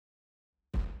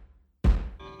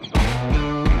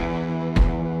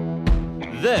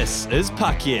This is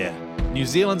Puck Yeah, New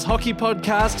Zealand's hockey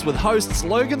podcast with hosts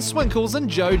Logan, Swinkels and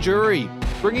Joe Jury,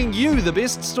 bringing you the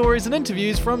best stories and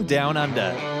interviews from Down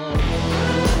Under.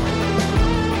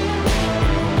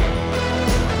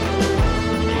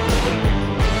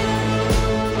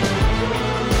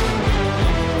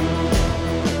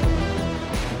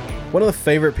 One of the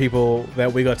favourite people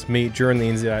that we got to meet during the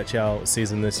NZIHL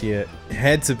season this year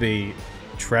had to be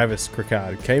Travis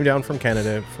Crickard, who came down from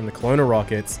Canada, from the Kelowna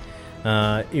Rockets.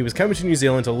 He was coming to New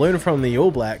Zealand to learn from the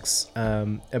All Blacks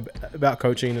about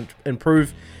coaching and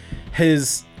improve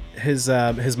his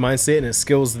mindset and his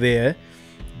skills there.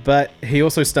 But he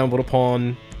also stumbled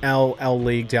upon our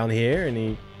league down here, and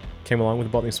he came along with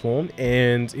the Botany Swarm,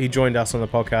 and he joined us on the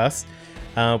podcast.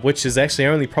 Which is actually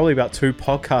only probably about 2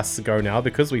 podcasts ago now,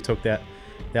 because we took that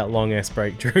long ass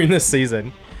break during this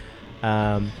season.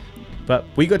 But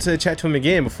we got to chat to him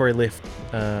again before he left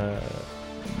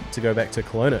to go back to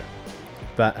Kelowna.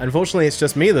 But unfortunately, it's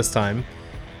just me this time,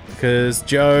 because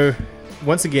Joe,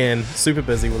 once again, super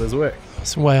busy with his work. I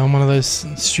was away on one of those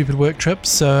stupid work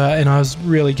trips, and I was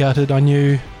really gutted. I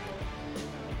knew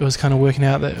it was kind of working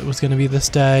out that it was going to be this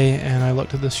day, and I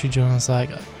looked at the schedule and I was like,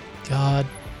 God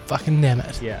fucking damn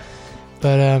it. Yeah.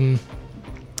 But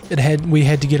we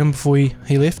had to get him before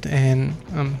he left, and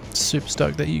I'm super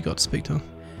stoked that you got to speak to him.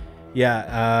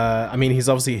 Yeah, I mean,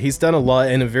 he's done a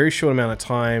lot in a very short amount of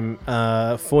time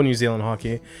for New Zealand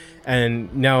hockey,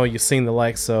 and now you're seeing the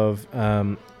likes of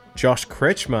Josh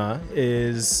Kretschmer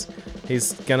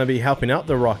he's going to be helping out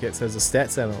the Rockets as a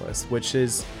stats analyst, which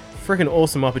is a freaking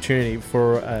awesome opportunity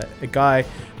for a guy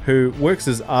who works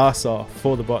his ass off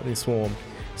for the Botany Swarm.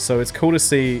 So it's cool to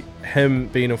see him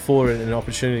being afforded an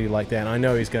opportunity like that. And I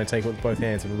know he's going to take it with both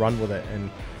hands and run with it, and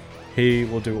he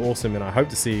will do awesome. And I hope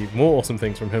to see more awesome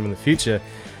things from him in the future.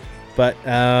 But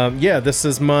this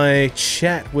is my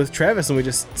chat with Travis, and we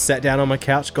just sat down on my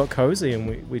couch, got cozy,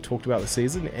 and we talked about the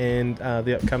season and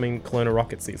the upcoming Kelowna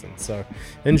Rockets season. So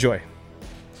enjoy.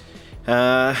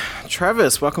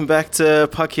 Travis, welcome back to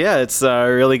Puck Yeah. It's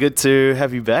really good to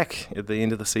have you back at the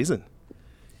end of the season.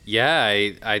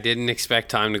 Yeah, I didn't expect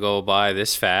time to go by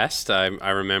this fast. I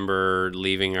remember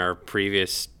leaving our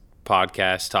previous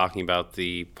podcast talking about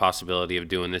the possibility of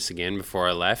doing this again before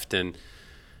I left, and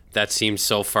that seemed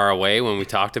so far away when we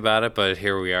talked about it, but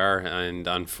here we are, and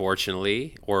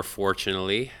unfortunately, or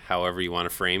fortunately, however you want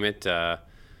to frame it,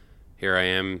 here I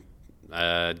am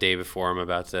a day before I'm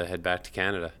about to head back to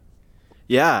Canada.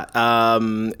 Yeah,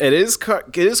 it is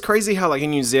crazy how, like,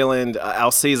 in New Zealand,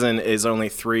 our season is only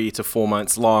 3 to 4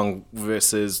 months long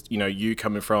versus, you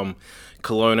coming from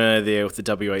Kelowna there with the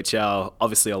WHL,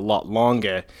 obviously a lot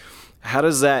longer. How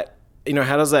does that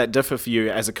differ for you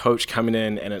as a coach coming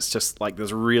in, and it's just like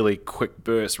this really quick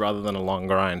burst rather than a long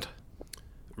grind?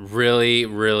 Really,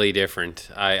 really different.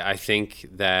 I think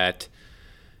that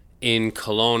in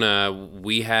Kelowna,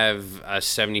 we have a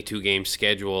 72-game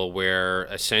schedule where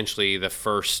essentially the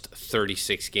first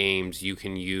 36 games you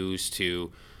can use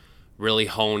to really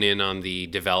hone in on the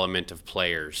development of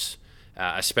players,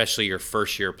 especially your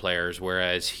first-year players,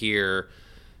 whereas here,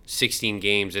 16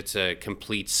 games, it's a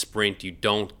complete sprint. You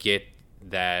don't get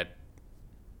that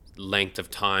length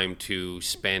of time to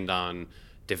spend on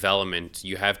development.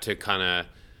 You have to kind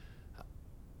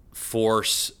of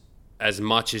force as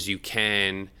much as you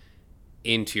can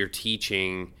into your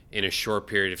teaching in a short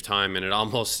period of time, and it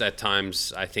almost at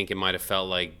times I think it might have felt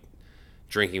like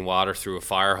drinking water through a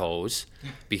fire hose,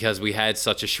 because we had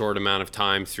such a short amount of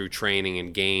time through training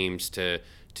and games to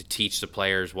teach the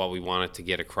players what we wanted to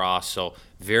get across. So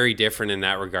very different in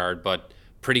that regard, but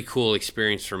pretty cool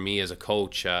experience for me as a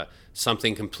coach.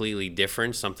 Something completely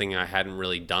different, something I hadn't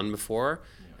really done before,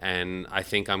 and I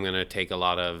think I'm going to take a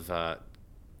lot of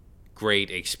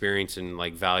great experience and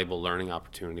like valuable learning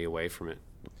opportunity away from it.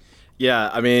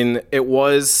 Yeah, I mean, it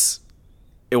was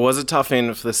a tough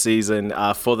end for the season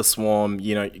for the Swarm.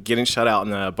 Getting shut out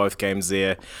in both games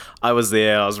there. I was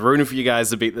there. I was rooting for you guys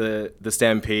to beat the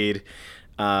Stampede.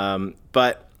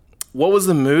 But what was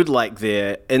the mood like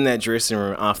there in that dressing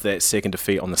room after that second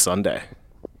defeat on the Sunday?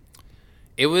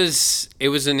 It was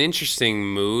an interesting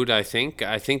mood. I think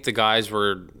the guys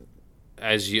were,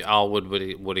 as you all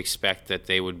would expect, that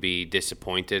they would be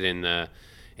disappointed in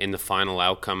the final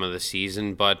outcome of the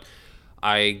season, but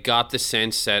I got the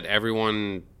sense that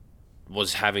everyone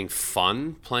was having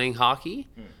fun playing hockey,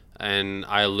 and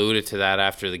I alluded to that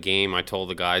after the game. I told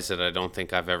the guys that I don't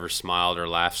think I've ever smiled or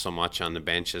laughed so much on the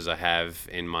bench as I have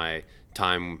in my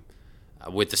time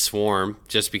with the Swarm,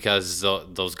 just because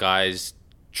those guys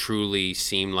truly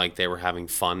seemed like they were having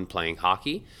fun playing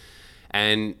hockey.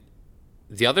 And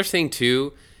the other thing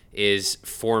too is,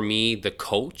 for me, the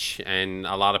coach. And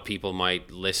a lot of people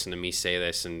might listen to me say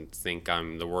this and think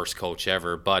I'm the worst coach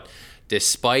ever. But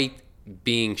despite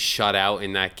being shut out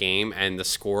in that game and the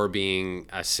score being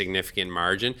a significant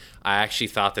margin, I actually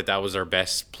thought that was our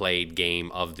best played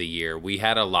game of the year. We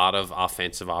had a lot of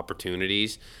offensive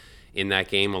opportunities in that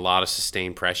game, a lot of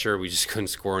sustained pressure. We just couldn't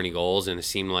score any goals, and it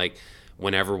seemed like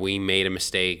whenever we made a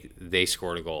mistake, they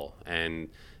scored a goal. And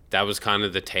that was kind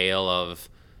of the tale of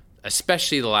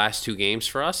especially the last two games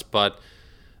for us. But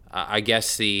I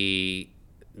guess the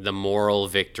moral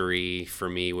victory for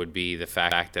me would be the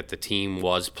fact that the team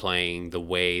was playing the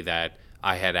way that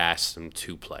I had asked them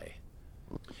to play.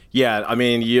 Yeah, I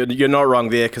mean, you're not wrong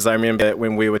there, because I remember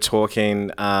when we were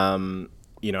talking,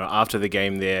 after the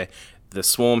game there, the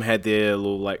Swarm had their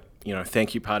little,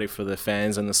 thank you party for the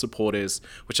fans and the supporters,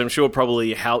 which I'm sure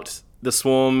probably helped the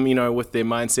Swarm, with their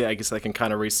mindset. I guess they can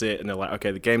kind of reset, and they're like, okay,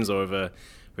 the game's over.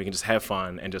 We can just have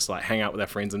fun and just hang out with our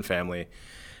friends and family.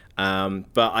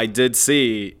 But I did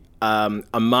see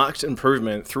a marked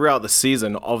improvement throughout the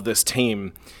season of this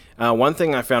team. One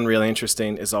thing I found really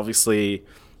interesting is obviously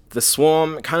the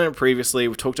Swarm, kind of previously,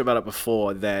 we've talked about it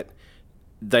before, that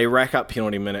they rack up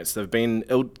penalty minutes. They've been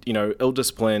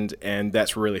ill-disciplined, and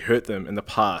that's really hurt them in the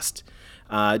past.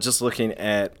 Just looking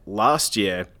at last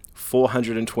year,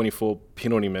 424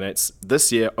 penalty minutes.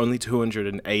 This year, only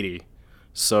 280.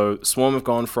 So Swarm have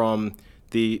gone from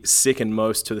the second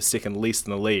most to the second least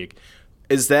in the league.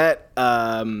 Is that,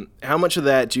 how much of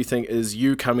that do you think is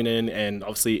you coming in, and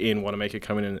obviously Ian Wanamaker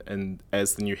coming in and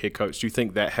as the new head coach, do you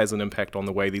think that has an impact on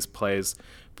the way these players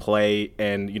play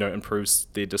and, improves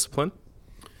their discipline?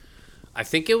 I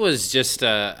think it was just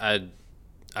a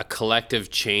collective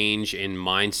change in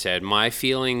mindset. My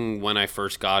feeling when I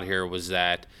first got here was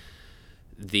that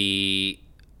the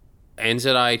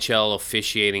NZIHL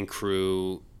officiating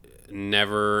crew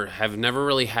never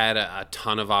really had a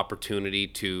ton of opportunity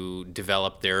to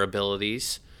develop their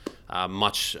abilities,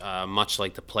 much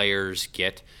like the players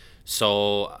get.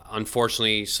 So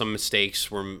unfortunately, some mistakes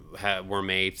were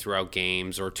made throughout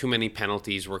games, or too many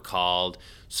penalties were called.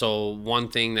 So one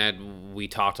thing that we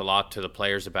talked a lot to the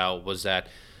players about was that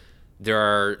there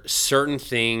are certain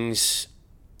things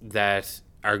that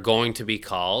are going to be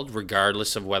called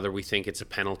regardless of whether we think it's a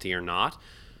penalty or not.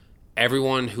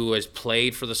 Everyone who has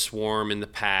played for the Swarm in the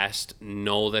past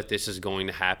know that this is going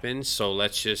to happen, so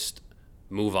let's just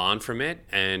move on from it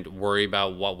and worry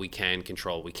about what we can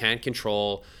control. We can't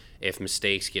control if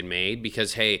mistakes get made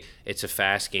because, hey, it's a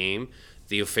fast game.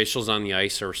 The officials on the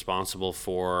ice are responsible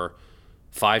for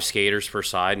 5 skaters per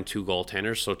side and 2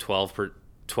 goaltenders, so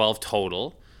 12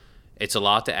 total. It's a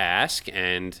lot to ask,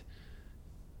 and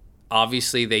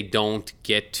obviously they don't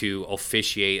get to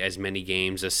officiate as many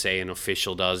games as, say, an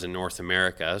official does in North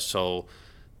America. So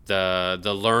the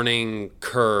learning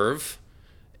curve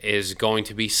is going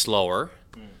to be slower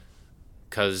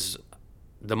because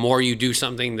the more you do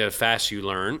something, the faster you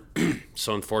learn.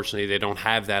 So unfortunately, they don't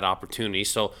have that opportunity.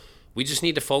 So we just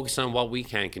need to focus on what we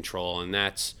can control, and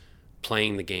that's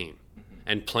playing the game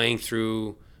and playing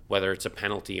through whether it's a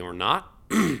penalty or not.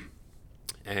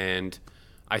 And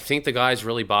I think the guys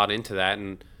really bought into that,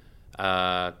 and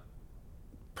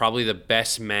probably the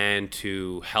best man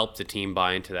to help the team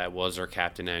buy into that was our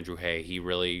captain, Andrew Hay. He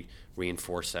really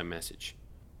reinforced that message.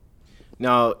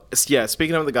 Now, yeah,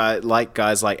 speaking of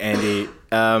guys like Andy,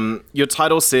 your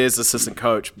title says assistant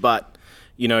coach, but,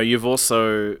 you've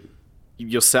also,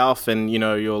 yourself and,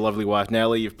 your lovely wife,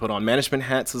 Nellie, you've put on management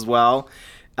hats as well,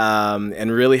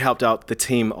 and really helped out the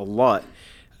team a lot.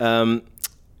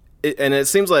 And it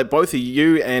seems like both of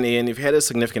you and Ian, you've had a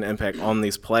significant impact on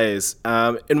these players.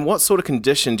 In what sort of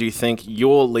condition do you think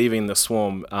you're leaving the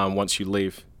Swarm once you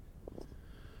leave?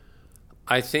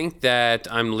 I think that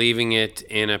I'm leaving it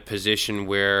in a position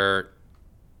where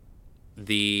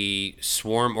the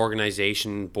Swarm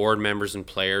organization, board members and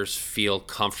players feel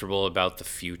comfortable about the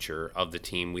future of the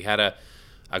team. We had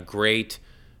a great,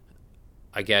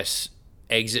 I guess,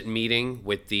 exit meeting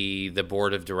with the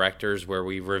board of directors where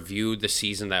we reviewed the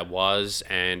season that was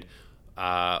and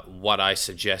what I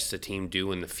suggest the team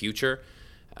do in the future.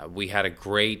 We had a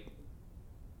great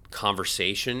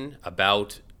conversation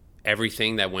about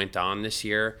everything that went on this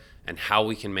year and how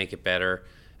we can make it better.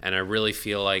 And I really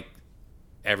feel like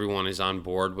everyone is on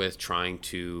board with trying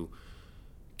to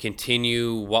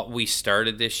continue what we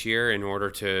started this year in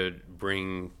order to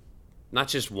bring not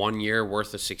just 1 year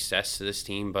worth of success to this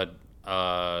team, but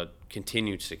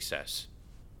continued success.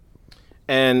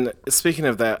 And speaking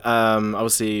of that,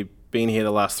 obviously being here the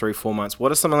last 3-4 months,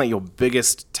 what are some of your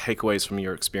biggest takeaways from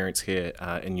your experience here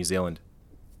in New Zealand?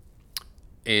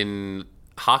 In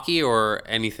hockey or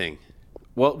anything?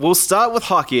 Well, we'll start with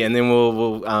hockey, and then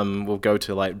we'll go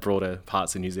to like broader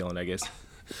parts of New Zealand, I guess.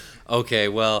 Okay,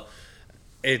 well,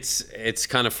 it's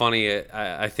kind of funny.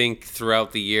 I think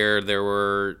throughout the year there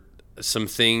were some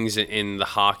things in the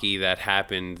hockey that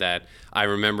happened that I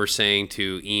remember saying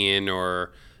to Ian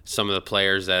or some of the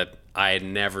players that I had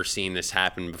never seen this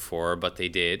happen before, but they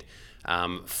did.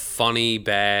 Funny,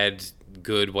 bad,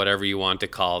 good, whatever you want to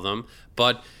call them.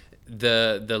 But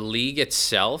the league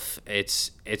itself,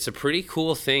 it's a pretty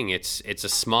cool thing. It's a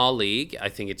small league. I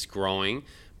think it's growing,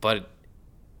 but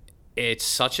it's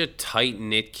such a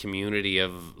tight-knit community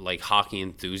of like hockey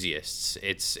enthusiasts.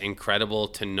 It's incredible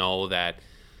to know that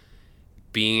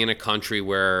being in a country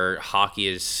where hockey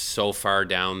is so far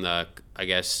down the, I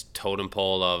guess, totem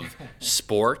pole of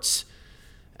sports,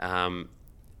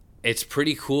 it's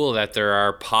pretty cool that there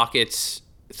are pockets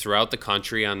throughout the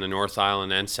country on the North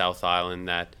Island and South Island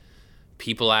that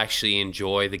people actually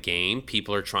enjoy the game.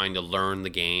 People are trying to learn the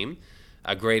game.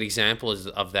 A great example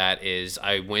of that is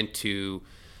I went to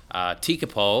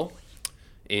Tekapo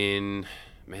in,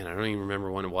 I don't even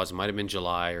remember when it was. It might have been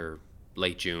July or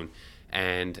late June.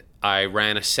 And I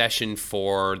ran a session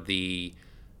for the,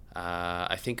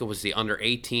 I think it was the under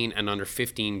 18 and under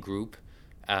 15 group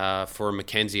for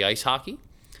Mackenzie Ice Hockey.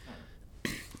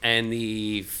 And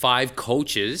the 5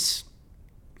 coaches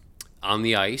on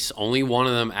the ice, only one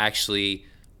of them actually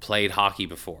played hockey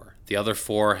before. The other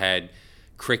 4 had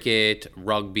cricket,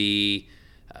 rugby,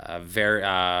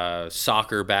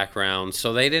 soccer background.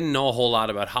 So they didn't know a whole lot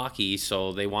about hockey.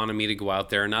 So they wanted me to go out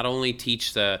there and not only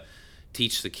teach the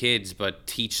kids, but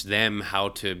teach them how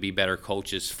to be better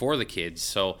coaches for the kids.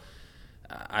 So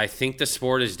I think the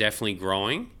sport is definitely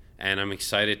growing, and I'm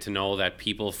excited to know that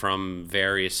people from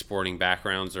various sporting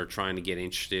backgrounds are trying to get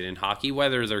interested in hockey,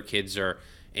 whether their kids are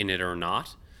in it or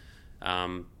not.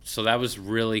 So that was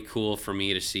really cool for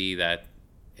me to see that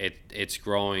it's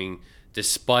growing,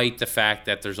 despite the fact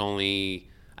that there's only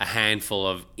a handful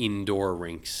of indoor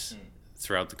rinks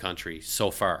throughout the country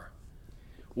so far.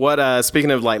 What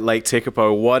speaking of like Lake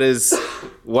Tekapo, what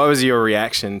was your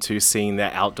reaction to seeing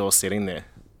that outdoor setting there?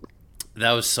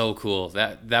 That was so cool.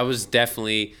 That was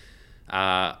definitely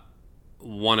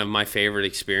one of my favorite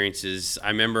experiences. I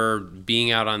remember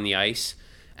being out on the ice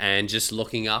and just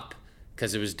looking up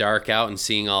because it was dark out and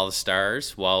seeing all the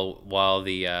stars while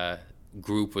the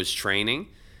group was training.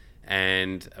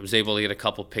 And I was able to get a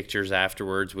couple pictures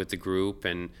afterwards with the group,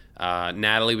 and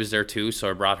Natalie was there too, so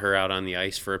I brought her out on the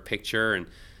ice for a picture. And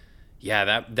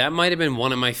yeah, that might have been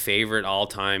one of my favorite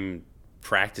all-time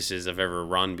practices I've ever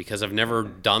run, because I've never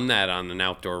done that on an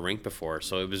outdoor rink before,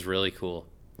 so it was really cool.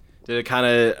 Did it kind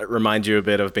of remind you a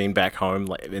bit of being back home,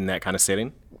 like in that kind of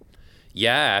setting?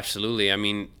 Yeah, absolutely. I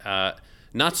mean,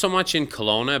 not so much in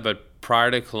Kelowna, but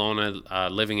prior to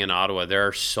Kelowna, living in Ottawa, there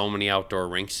are so many outdoor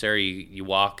rinks there. You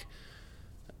walk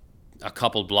a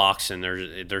couple blocks and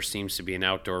there seems to be an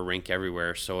outdoor rink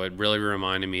everywhere. So it really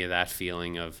reminded me of that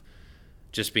feeling of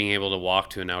just being able to walk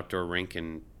to an outdoor rink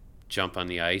and jump on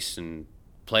the ice and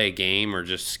play a game or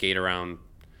just skate around.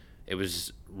 It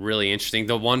was really interesting.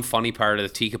 The one funny part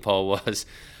of the Tekapo was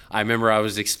I remember I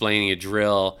was explaining a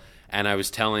drill and I was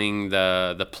telling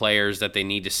the players that they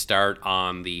need to start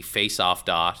on the face-off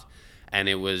dot. And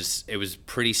it was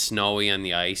pretty snowy on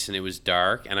the ice, and it was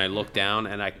dark. And I looked down,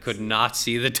 and I could not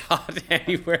see the dot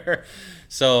anywhere.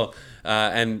 So,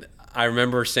 and I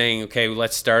remember saying, "Okay,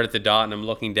 let's start at the dot." And I'm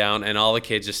looking down, and all the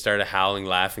kids just started howling,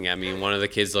 laughing at me. And one of the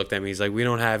kids looked at me. He's like, "We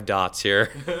don't have dots here."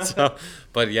 So,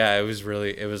 but yeah, it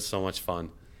was so much fun.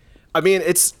 I mean,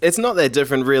 it's not that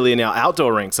different really in our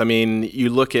outdoor rinks. I mean, you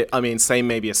look at, say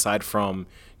maybe aside from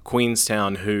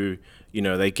Queenstown, who, you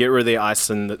know, they get rid of their ice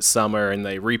in the summer and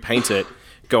they repaint it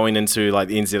going into like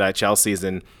the NZIHL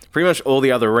season. Pretty much all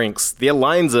the other rinks, their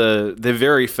lines they're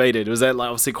very faded. Was that like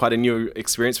obviously quite a new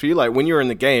experience for you? Like when you're in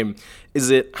the game, is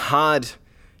it hard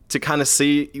to kind of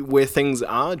see where things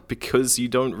are because you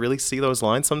don't really see those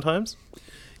lines sometimes?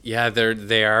 Yeah,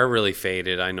 they are really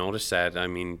faded. I noticed that. I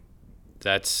mean,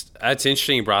 that's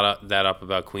interesting you brought that up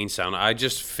about Queenstown. I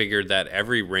just figured that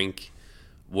every rink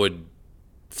would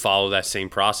follow that same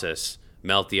process.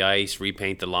 Melt the ice,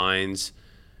 repaint the lines,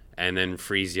 and then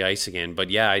freeze the ice again. But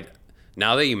yeah,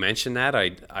 now that you mention that,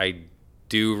 I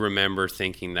do remember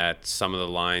thinking that some of the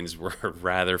lines were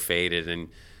rather faded and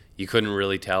you couldn't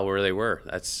really tell where they were.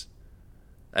 That's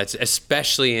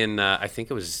especially in I think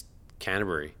it was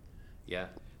Canterbury. Yeah.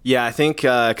 Yeah, I think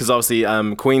because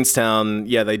obviously Queenstown,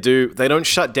 yeah, they don't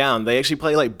shut down. They actually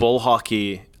play like ball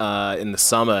hockey in the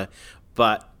summer.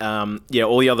 But yeah,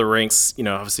 all the other rinks, you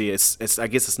know, obviously it's I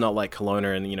guess it's not like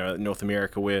Kelowna and, you know, North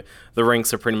America where the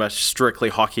rinks are pretty much strictly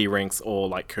hockey rinks or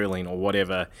like curling or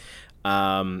whatever.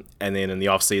 and then in the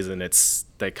off season,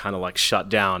 they kind of like shut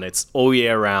down. It's all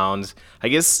year round. I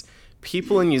guess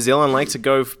people in New Zealand like to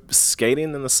go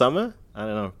skating in the summer. I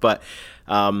don't know, but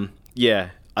yeah.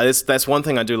 That's one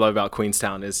thing I do love about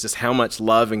Queenstown is just how much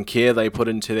love and care they put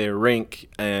into their rink,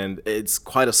 and it's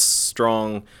quite a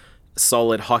strong,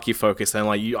 solid hockey focus. And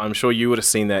I'm sure you would have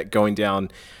seen that going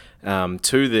down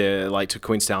to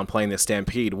Queenstown playing their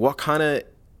Stampede. What kind of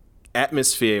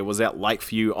atmosphere was that like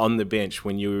for you on the bench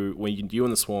when you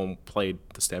and the Swarm played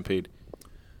the Stampede?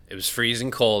 It was freezing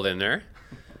cold in there.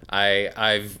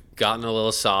 I've gotten a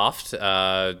little soft.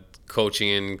 Coaching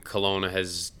in Kelowna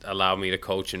has allowed me to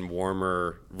coach in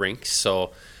warmer rinks,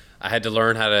 so I had to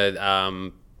learn how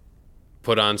to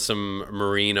put on some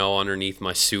merino underneath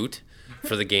my suit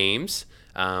for the games.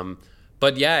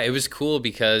 But yeah, it was cool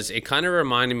because it kind of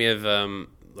reminded me of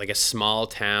like a small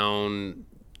town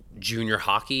junior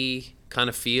hockey kind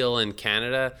of feel in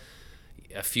Canada.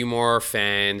 A few more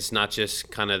fans, not just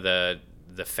kind of the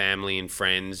family and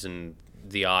friends and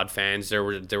the odd fans. There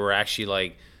were actually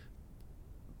like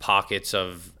pockets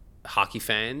of hockey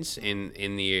fans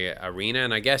in the arena,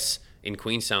 and I guess in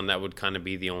Queenstown that would kind of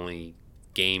be the only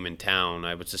game in town.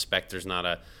 I would suspect there's not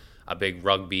a big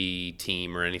rugby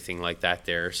team or anything like that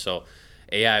there. So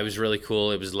yeah, it was really cool.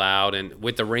 It was loud, and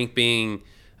with the rink being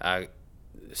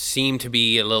seemed to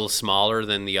be a little smaller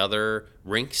than the other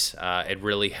rinks, it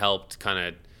really helped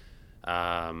kind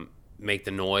of make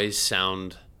the noise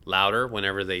sound louder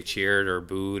whenever they cheered or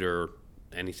booed or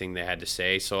anything they had to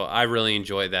say. So I really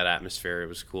enjoyed that atmosphere. It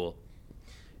was cool.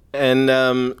 And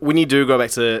when you do go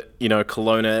back to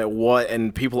Kelowna,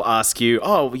 and people ask you,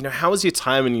 how was your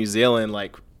time in New Zealand,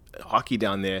 like hockey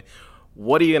down there?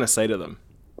 What are you gonna say to them?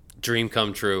 Dream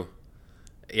come true.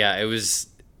 Yeah, it was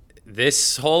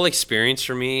this whole experience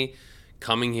for me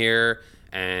coming here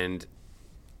and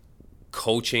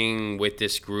coaching with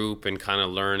this group and kind of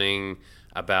learning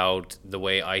about the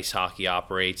way ice hockey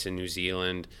operates in New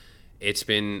Zealand. It's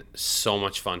been so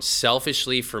much fun.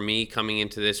 Selfishly for me coming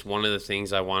into this, one of the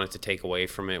things I wanted to take away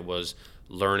from it was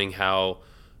learning how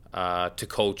to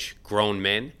coach grown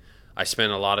men. I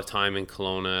spent a lot of time in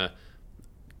Kelowna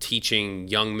teaching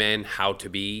young men how to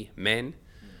be men,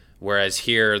 whereas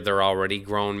here they're already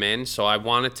grown men. So I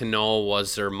wanted to know,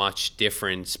 was there much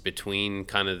difference between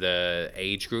kind of the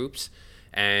age groups?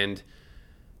 And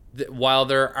while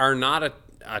there are not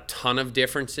a ton of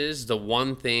differences, the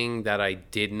one thing that I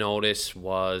did notice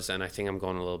was, and I think I'm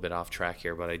going a little bit off track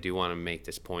here, but I do want to make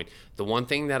this point. The one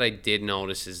thing that I did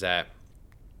notice is that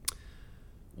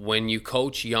when you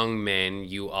coach young men,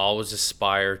 you always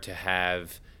aspire to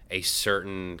have a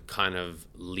certain kind of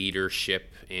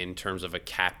leadership in terms of a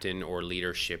captain or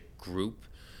leadership group.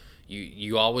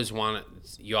 You always want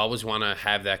to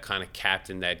have that kind of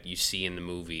captain that you see in the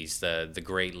movies, the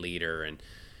great leader, and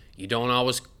you don't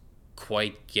always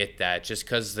quite get that just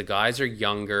because the guys are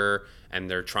younger and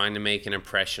they're trying to make an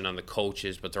impression on the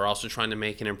coaches, but they're also trying to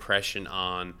make an impression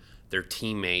on their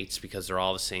teammates because they're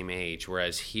all the same age.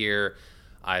 Whereas here,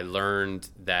 I learned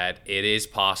that it is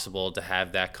possible to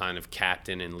have that kind of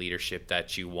captain and leadership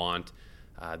that you want,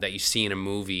 that you see in a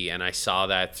movie, and I saw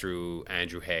that through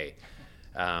Andrew Hay.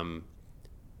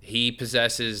 He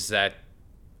possesses that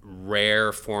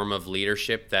rare form of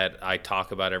leadership that I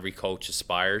talk about every coach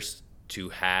aspires to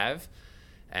have,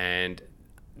 and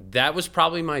that was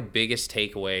probably my biggest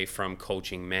takeaway from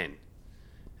coaching men.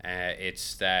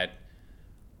 It's that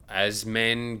as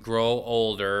men grow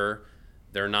older,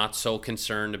 they're not so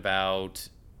concerned about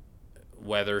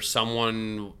whether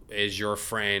someone is your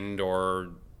friend or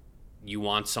you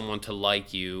want someone to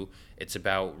like you. It's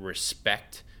about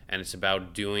respect, and it's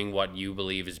about doing what you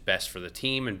believe is best for the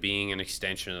team and being an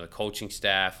extension of the coaching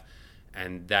staff,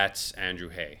 and that's Andrew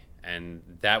Hay. And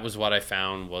that was what I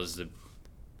found was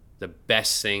the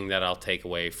best thing that I'll take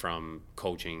away from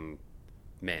coaching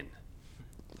men.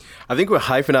 I think we're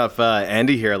hyping up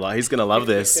Andy here a lot. He's going to love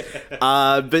this.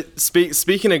 But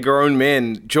speaking of grown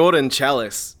men, Jordan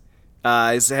Chalice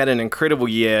has had an incredible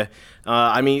year.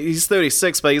 I mean, he's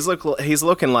 36, but he's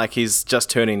looking like he's just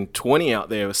turning 20 out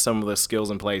there with some of the skills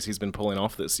and plays he's been pulling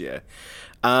off this year.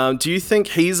 Do you think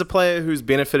he's a player who's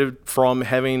benefited from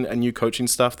having a new coaching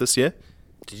staff this year?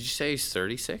 Did you say he's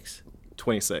 36?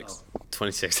 26. Oh,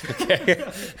 26,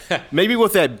 okay. Maybe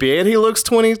with that beard he looks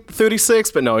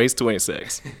 36, but no, he's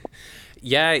 26.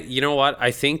 Yeah, you know what?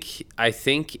 I think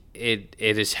it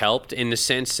has helped in the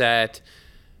sense that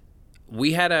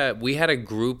we had a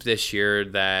group this year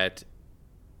that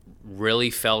really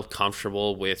felt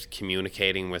comfortable with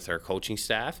communicating with our coaching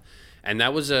staff. And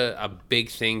that was a big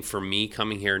thing for me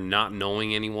coming here, not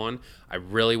knowing anyone. I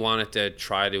really wanted to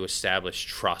try to establish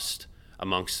trust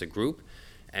amongst the group.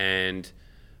 And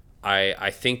I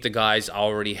think the guys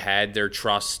already had their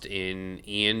trust in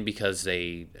Ian because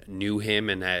they knew him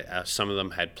and some of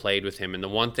them had played with him. And the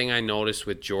one thing I noticed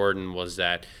with Jordan was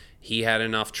that he had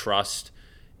enough trust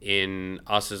in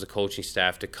us as a coaching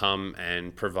staff to come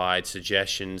and provide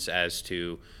suggestions as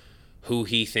to who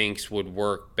he thinks would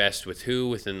work best with who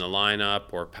within the lineup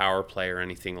or power play or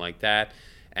anything like that.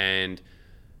 And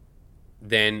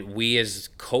then we as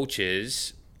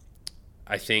coaches,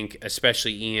 I think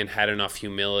especially Ian, had enough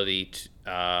humility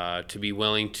to be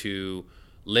willing to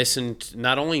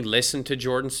not only listen to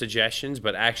Jordan's suggestions,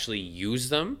 but actually use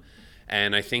them.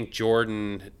 And I think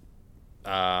Jordan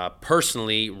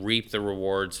personally reaped the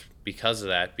rewards because of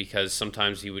that, because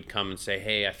sometimes he would come and say,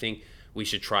 hey, I think we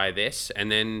should try this.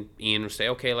 And then Ian would say,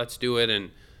 okay, let's do it.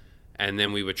 And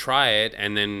then we would try it,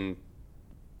 and then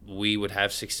we would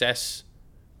have success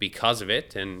because of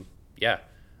it. And yeah,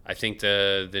 I think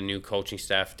the new coaching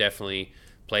staff definitely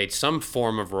played some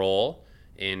form of role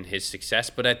in his success.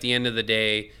 But at the end of the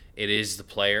day, it is the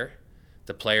player.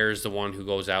 The player is the one who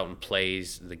goes out and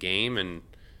plays the game. And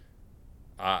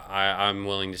I'm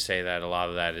willing to say that a lot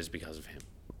of that is because of him.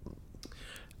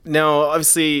 Now,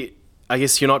 obviously, I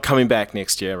guess you're not coming back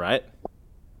next year, right?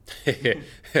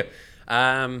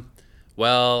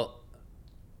 Well,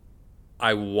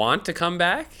 I want to come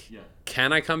back. Yeah.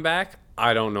 Can I come back?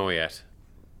 I don't know yet.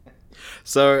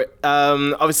 So,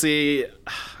 obviously,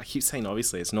 I keep saying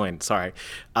obviously, it's annoying, sorry.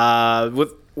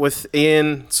 With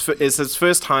Ian, it's his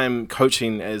first time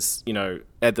coaching as,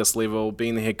 at this level,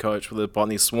 being the head coach with the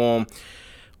Botany Swarm.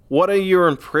 What are your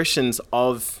impressions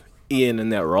of Ian in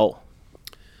that role?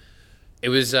 It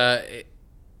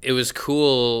was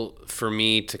cool for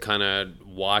me to kind of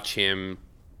watch him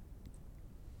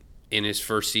in his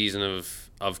first season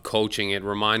of coaching. It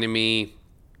reminded me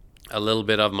a little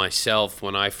bit of myself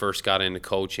when I first got into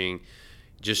coaching.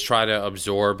 Just try to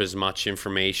absorb as much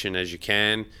information as you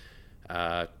can,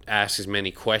 ask as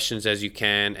many questions as you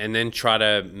can, and then try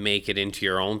to make it into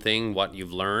your own thing, what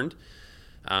you've learned.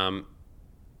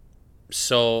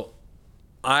 So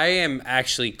I am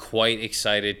actually quite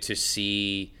excited to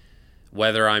see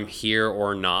whether I'm here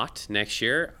or not next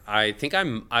year. I think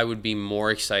I would be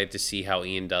more excited to see how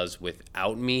Ian does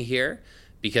without me here,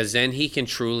 because then he can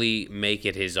truly make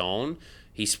it his own.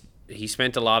 He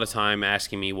spent a lot of time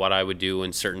asking me what I would do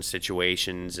in certain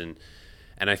situations, and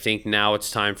I think now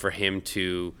it's time for him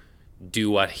to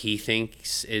do what he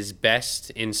thinks is best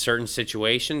in certain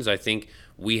situations. I think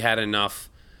we had enough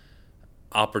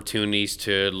opportunities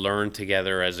to learn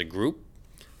together as a group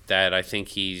that I think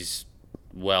he's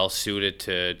well suited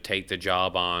to take the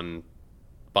job on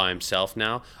by himself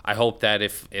now. I hope that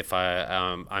if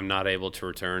I'm not able to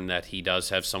return, that he does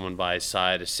have someone by his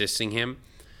side assisting him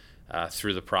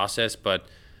through the process. But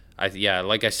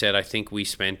like I said, I think we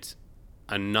spent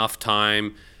enough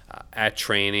time at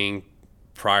training,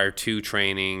 prior to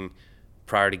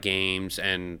games,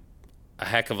 and a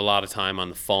heck of a lot of time on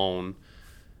the phone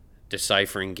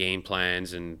deciphering game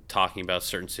plans and talking about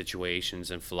certain situations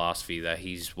and philosophy, that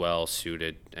he's well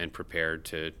suited and prepared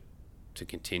to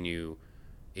continue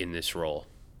in this role.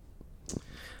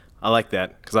 I like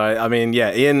that, because I mean,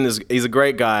 Ian he's a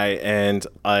great guy, and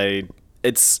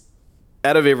it's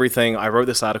out of everything. I wrote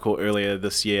this article earlier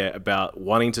this year about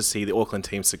wanting to see the Auckland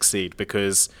team succeed,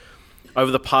 because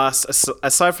over the past,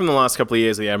 aside from the last couple of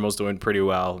years, the Admirals doing pretty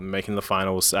well, making the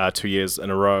finals 2 years in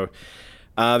a row.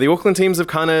 The Auckland teams have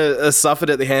kind of suffered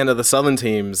at the hand of the Southern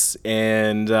teams,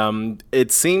 and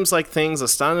it seems like things are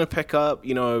starting to pick up.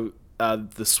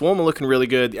 The Swarm are looking really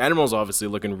good. The Admirals are obviously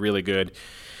looking really good.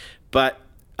 But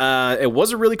it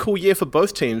was a really cool year for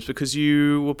both teams, because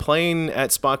you were playing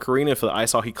at Spark Arena for the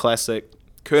Ice Hockey Classic,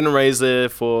 curtain raiser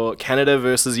for Canada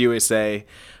versus USA.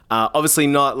 Obviously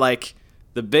not like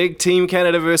the big team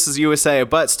Canada versus USA,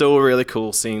 but still really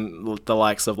cool seeing the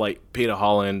likes of like Peter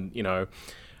Holland,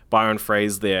 Byron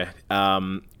Fraser there,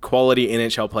 quality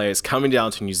NHL players coming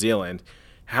down to New Zealand.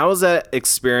 How was that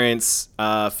experience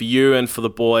for you and for the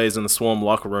boys in the Swarm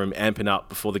locker room, amping up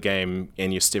before the game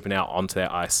and you're stepping out onto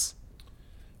that ice?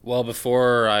 Well,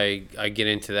 before I get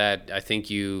into that, I think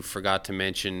you forgot to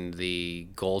mention the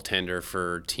goaltender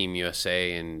for Team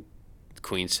USA in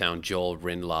Queenstown, Joel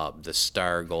Rindlob, the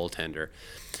star goaltender.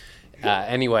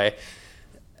 Anyway,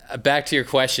 back to your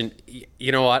question.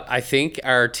 You know what? I think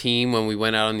our team, when we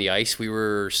went out on the ice, we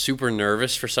were super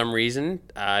nervous for some reason.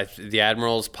 The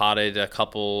Admirals potted a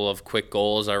couple of quick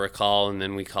goals, I recall, and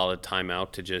then we called a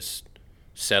timeout to just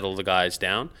settle the guys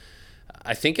down.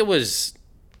 I think it was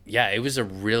a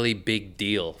really big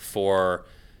deal for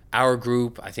our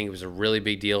group. I think it was a really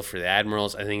big deal for the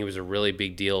Admirals. I think it was a really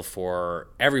big deal for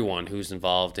everyone who's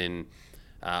involved in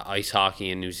ice hockey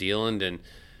in New Zealand, and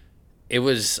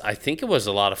I think it was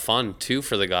a lot of fun too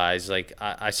for the guys. Like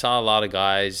I saw a lot of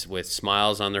guys with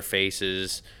smiles on their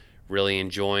faces, really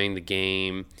enjoying the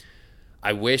game.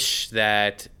 I wish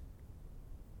that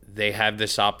they have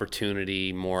this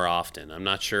opportunity more often. I'm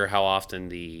not sure how often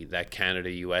that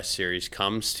Canada-US series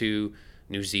comes to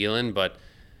New Zealand, but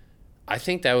I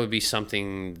think that would be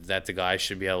something that the guys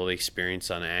should be able to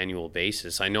experience on an annual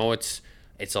basis. I know it's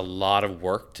a lot of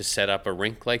work to set up a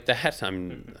rink like that.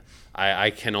 I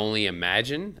can only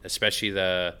imagine, especially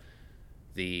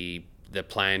the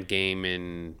planned game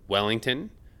in Wellington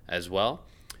as well.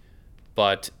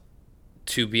 But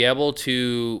to be able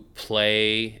to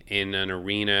play in an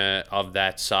arena of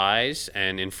that size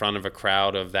and in front of a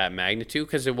crowd of that magnitude,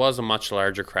 because it was a much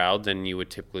larger crowd than you would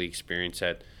typically experience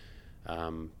at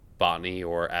Botany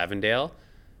or Avondale,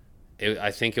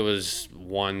 I think it was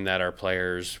one that our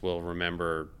players will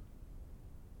remember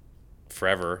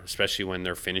forever, especially when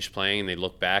they're finished playing and they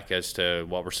look back as to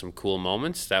what were some cool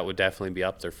moments. That would definitely be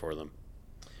up there for them.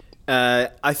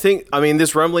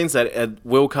 There's rumblings that it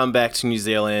will come back to New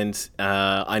Zealand.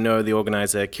 I know the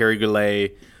organizer, Kerry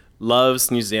Goulet, loves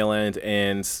New Zealand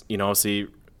and, obviously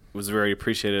was very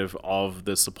appreciative of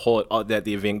the support that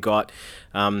the event got.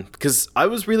 Because I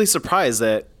was really surprised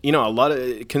that,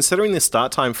 considering the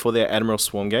start time for their Admiral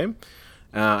Swarm game,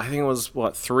 I think it was,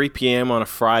 3 p.m. on a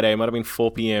Friday, it might have been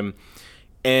 4 p.m.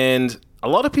 And a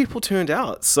lot of people turned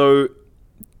out. So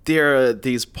there are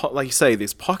these, like you say,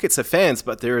 these pockets of fans,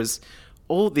 but there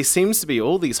seems to be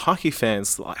all these hockey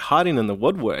fans like hiding in the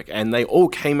woodwork, and they all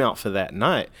came out for that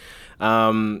night.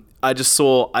 I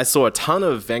saw a ton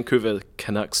of Vancouver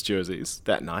Canucks jerseys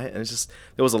that night, and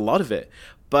there was a lot of it.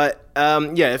 But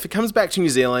if it comes back to New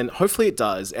Zealand, hopefully it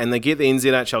does, and they get the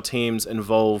NZIHL teams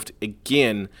involved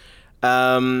again.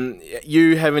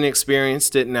 You haven't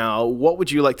experienced it now. What would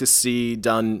you like to see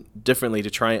done differently to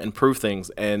try and improve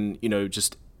things, and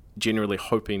just generally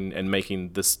hoping and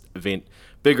making this event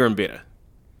bigger and better?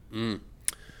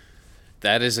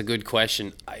 That is a good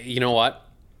question. You know what?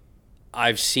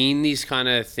 I've seen these kind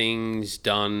of things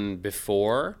done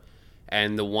before,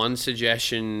 and the one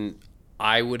suggestion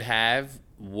I would have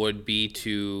would be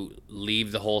to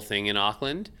leave the whole thing in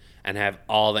Auckland and have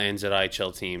all the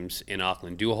NZIHL teams in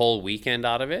Auckland. Do a whole weekend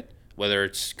out of it, whether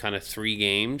it's kind of 3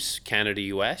 games,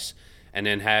 Canada-US, and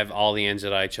then have all the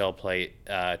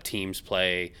NZIHL teams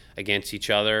play against each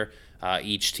other.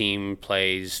 Each team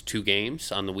plays 2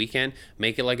 games on the weekend.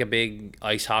 Make it like a big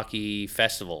ice hockey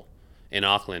festival in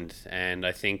Auckland, and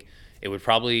I think it would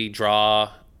probably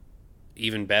draw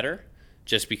even better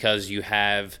just because you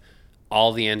have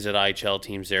all the NZIHL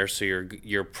teams there, so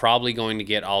you're probably going to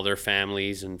get all their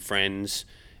families and friends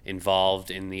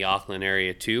involved in the Auckland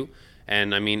area too.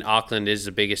 And I mean, Auckland is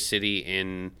the biggest city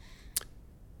in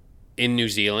New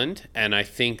Zealand, and I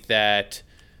think that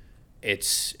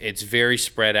it's very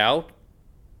spread out.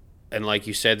 And like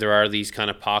you said, there are these kind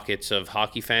of pockets of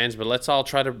hockey fans, but let's all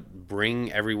try to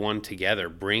bring everyone together,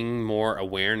 bring more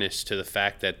awareness to the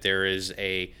fact that there is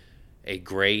a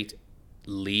great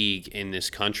league in this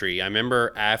country. I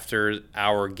remember after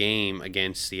our game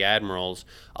against the Admirals,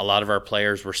 a lot of our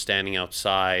players were standing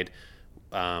outside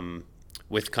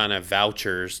with kind of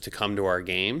vouchers to come to our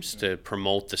games to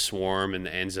promote the Swarm and the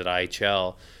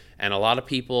NZIHL. And a lot of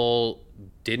people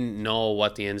didn't know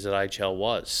what the NZIHL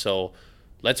was. So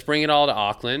let's bring it all to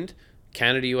Auckland,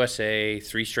 Canada-USA,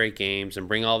 3 straight games, and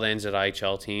bring all the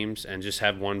NZIHL teams and just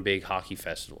have one big hockey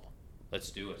festival.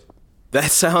 Let's do it. That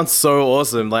sounds so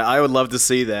awesome. Like, I would love to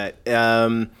see that.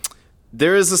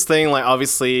 There is this thing, like,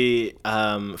 obviously,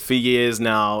 for years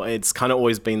now, it's kind of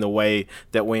always been the way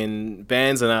that when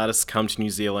bands and artists come to New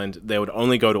Zealand, they would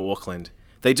only go to Auckland.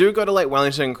 They do go to, like,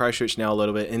 Wellington and Christchurch now a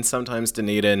little bit, and sometimes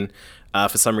Dunedin.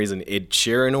 For some reason, Ed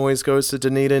Sheeran always goes to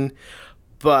Dunedin.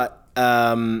 But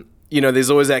there's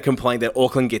always that complaint that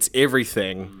Auckland gets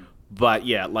everything. But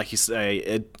yeah, like you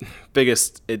say,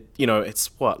 it's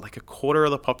what, like a quarter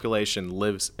of the population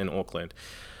lives in Auckland.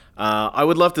 I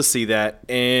would love to see that.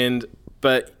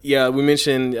 But yeah, you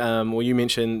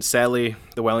mentioned, sadly,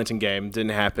 the Wellington game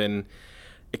didn't happen.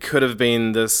 It could have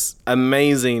been this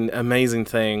amazing, amazing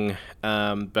thing.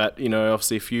 But,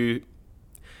 obviously a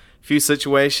few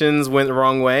situations went the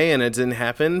wrong way and it didn't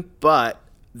happen. But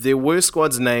there were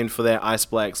squads named for that Ice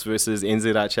Blacks versus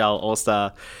NZIHL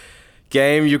All-Star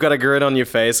game. You've got a grin on your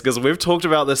face because we've talked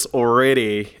about this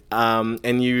already,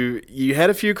 and you had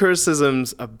a few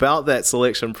criticisms about that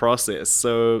selection process.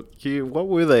 So what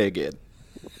were they again?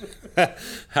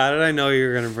 How did I know you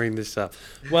were going to bring this up?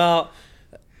 Well,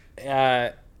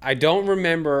 I don't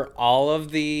remember all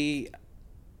of the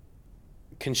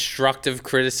constructive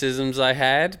criticisms I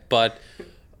had, but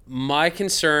My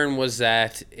concern was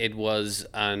that it was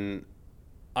an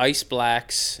Ice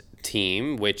Blacks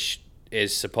team, which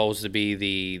is supposed to be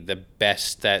the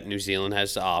best that New Zealand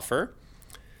has to offer,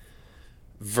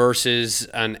 versus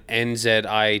an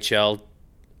NZIHL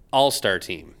All-Star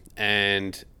team.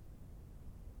 And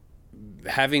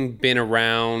having been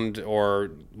around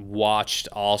or watched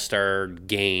All-Star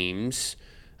games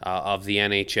of the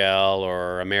NHL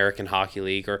or American Hockey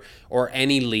League or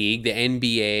any league, the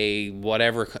NBA,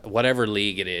 whatever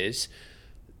league it is,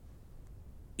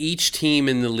 each team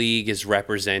in the league is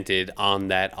represented on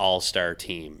that all-star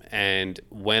team. And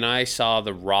when I saw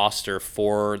the roster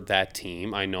for that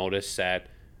team, I noticed that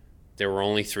there were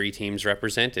only 3 teams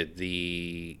represented: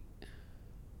 the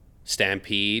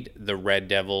Stampede, the Red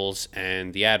Devils,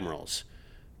 and the Admirals.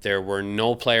 There were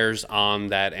no players on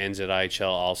that NZIHL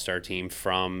All-Star team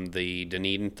from the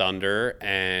Dunedin Thunder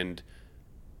and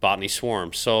Botany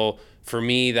Swarm. So for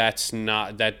me,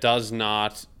 that does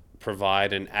not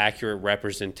provide an accurate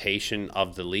representation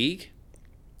of the league.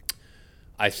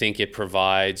 I think it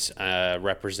provides a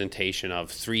representation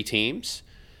of 3 teams,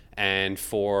 and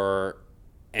for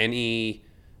any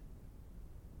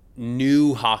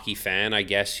new hockey fan, I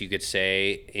guess you could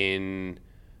say, in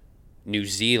New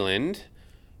Zealand,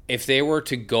 if they were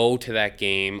to go to that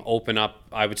game, open up,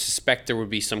 I would suspect there would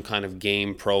be some kind of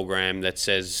game program that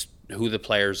says who the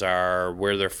players are,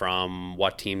 where they're from,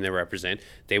 what team they represent.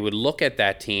 They would look at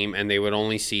that team and they would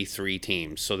only see 3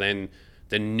 teams. So then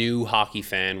the new hockey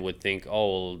fan would think,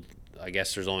 oh, well, I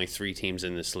guess there's only 3 teams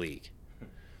in this league,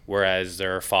 whereas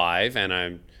there are 5.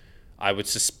 And I would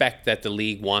suspect that the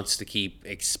league wants to keep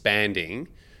expanding.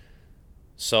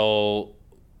 So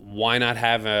why not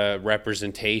have a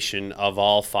representation of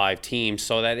all 5 teams,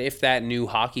 so that if that new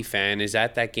hockey fan is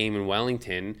at that game in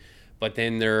Wellington, but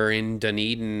then they're in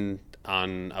Dunedin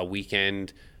on a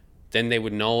weekend, then they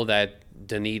would know that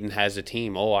Dunedin has a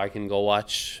team. Oh, I can go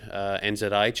watch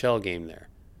NZIHL game there.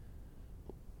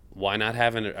 Why not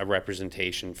have a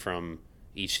representation from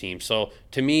each team? So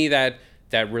to me, that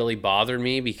really bothered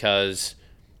me, because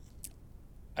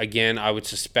again, I would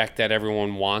suspect that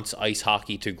everyone wants ice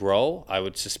hockey to grow. I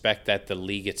would suspect that the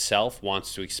league itself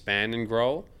wants to expand and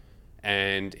grow.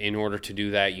 And in order to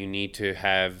do that, you need to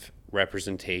have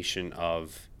representation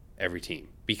of every team.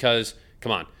 Because,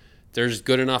 come on, there's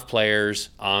good enough players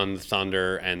on the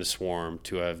Thunder and the Swarm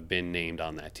to have been named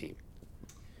on that team.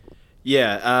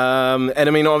 Yeah, and I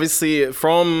mean, obviously,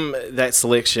 from that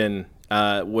selection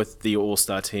with the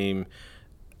All-Star team,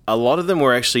 a lot of them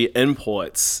were actually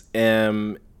imports.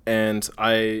 And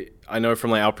I know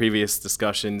from like our previous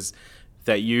discussions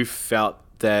that you felt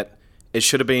that it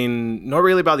should have been not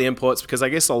really about the imports, because I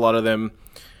guess a lot of them,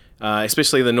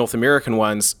 especially the North American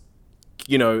ones,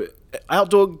 you know,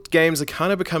 outdoor games are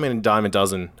kind of becoming a dime a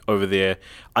dozen over there.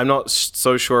 I'm not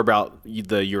so sure about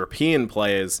the European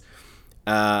players,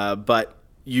 but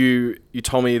you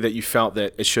told me that you felt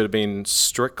that it should have been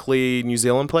strictly New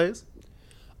Zealand players?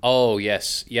 Oh,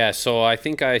 yes. Yeah, so I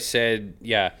think I said,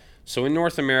 yeah. So in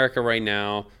North America right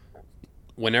now,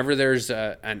 whenever there's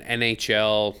an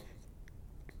NHL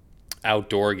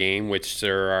outdoor game, which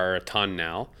there are a ton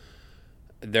now,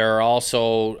 there are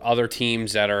also other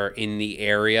teams that are in the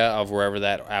area of wherever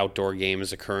that outdoor game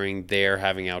is occurring. They're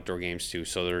having outdoor games too.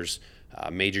 So there's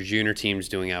major junior teams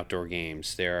doing outdoor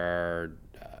games. There are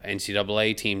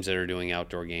NCAA teams that are doing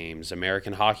outdoor games,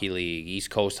 American Hockey League, East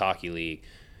Coast Hockey League.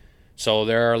 So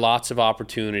there are lots of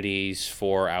opportunities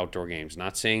for outdoor games.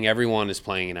 Not saying everyone is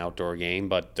playing an outdoor game,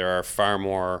 but there are far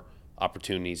more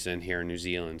opportunities than here in New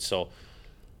Zealand. So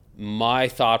my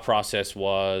thought process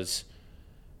was,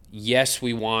 yes,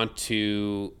 we want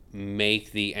to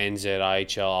make the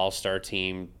NZIHL All-Star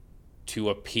team to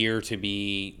appear to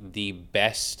be the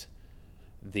best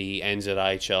the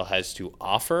NZIHL has to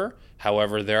offer.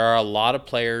 However, there are a lot of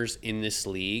players in this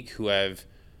league who have,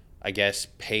 I guess,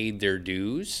 paid their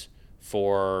dues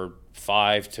for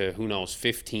 5 to,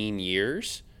 15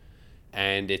 years.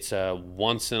 And it's a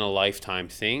once-in-a-lifetime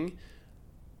thing.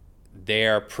 They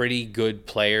are pretty good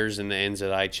players in the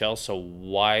NZIHL, so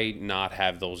why not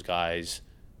have those guys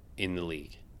in the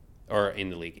league? Or in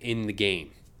the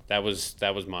game. That was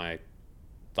my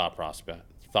thought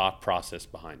process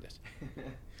behind it.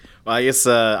 Well, I guess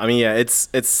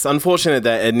it's unfortunate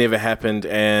that it never happened,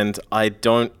 and I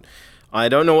don't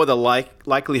know what the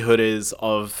likelihood is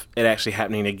of it actually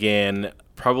happening again.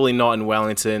 Probably not in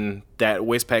Wellington. That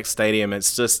Westpac Stadium,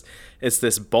 it's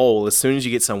this bowl. As soon as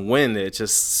you get some wind, it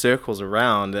just circles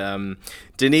around.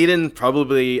 Dunedin,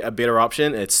 probably a better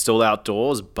option. It's still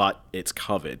outdoors, but it's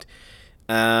covered.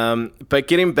 But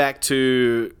getting back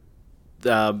to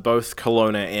both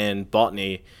Kelowna and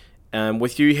Botany,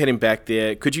 With you heading back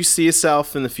there, could you see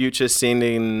yourself in the future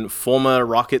sending former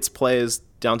Rockets players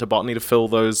down to Botany to fill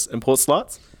those import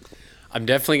slots? I'm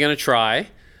definitely going to try.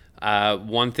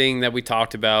 One thing that we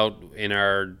talked about in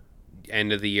our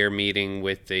end of the year meeting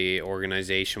with the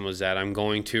organization was that I'm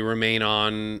going to remain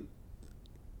on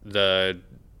the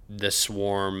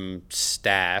Swarm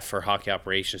staff or hockey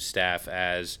operations staff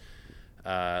as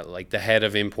like the head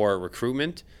of import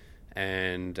recruitment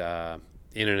and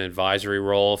in an advisory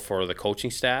role for the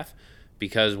coaching staff,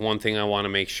 because one thing I want to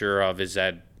make sure of is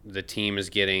that the team is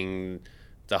getting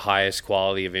the highest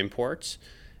quality of imports.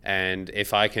 And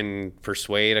if I can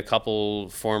persuade a couple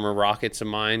former Rockets of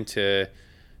mine to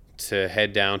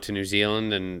head down to New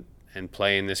Zealand and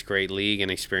play in this great league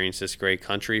and experience this great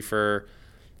country for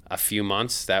a few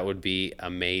months, that would be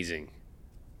amazing.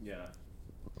 Yeah.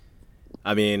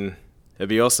 I mean, it'd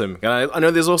be awesome. I know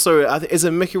there's also, is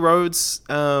it Mickey Rhodes?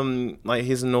 Like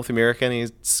he's in North America and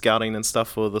he's scouting and stuff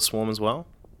for the Swarm as well?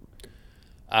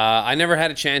 I never had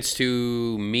a chance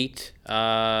to meet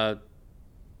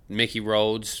Mickey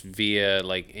Rhodes via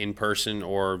like in person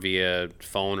or via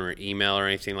phone or email or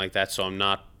anything like that, so I'm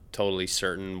not totally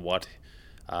certain what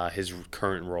his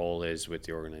current role is with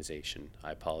the organization.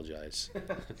 I apologize.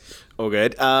 All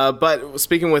good. But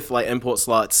speaking with like import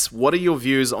slots, what are your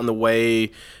views on the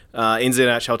way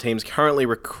NZIHL teams currently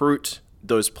recruit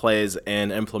those players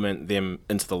and implement them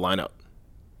into the lineup?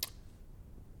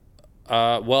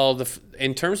 Well,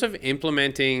 in terms of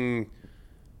implementing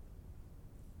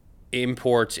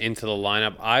imports into the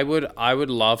lineup, I would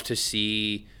love to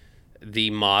see the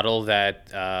model that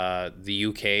the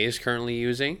UK is currently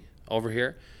using over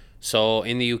here. So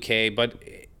in the UK, but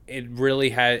it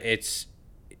really it's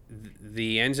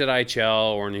the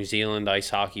NZIHL or New Zealand ice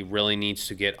hockey really needs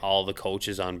to get all the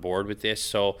coaches on board with this.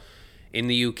 So in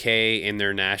the UK, in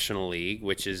their national league,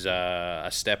 which is a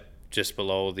step just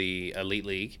below the elite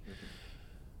league,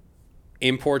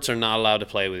 imports are not allowed to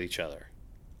play with each other.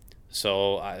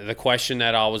 So the question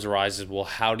that always arises, well,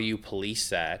 how do you police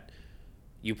that?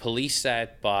 You police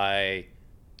that by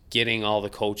getting all the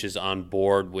coaches on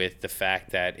board with the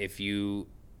fact that if you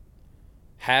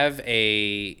have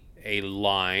a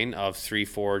line of 3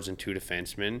 forwards and 2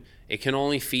 defensemen, it can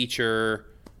only feature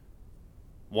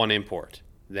 1 import.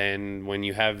 Then when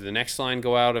you have the next line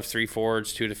go out of 3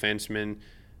 forwards, 2 defensemen,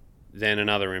 then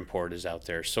another import is out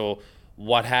there. So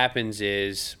what happens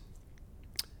is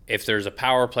if there's a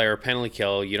power play or penalty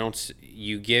kill,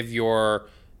 you give your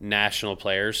national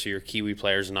players, so your Kiwi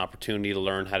players, an opportunity to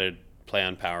learn how to play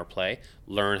on power play,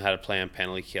 learn how to play on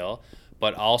penalty kill,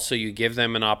 but also you give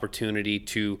them an opportunity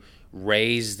to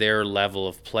raise their level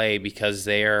of play because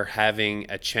they are having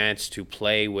a chance to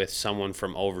play with someone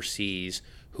from overseas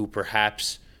who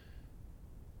perhaps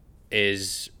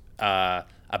is a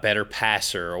better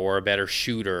passer or a better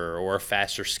shooter or a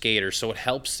faster skater. So it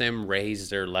helps them raise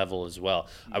their level as well.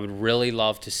 I would really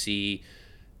love to see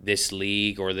this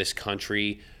league or this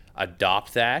country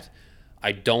adopt that.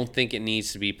 I don't think it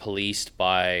needs to be policed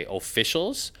by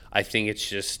officials. I think it's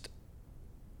just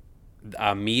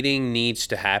a meeting needs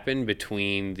to happen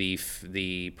between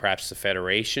the perhaps the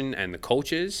federation and the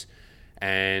coaches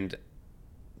and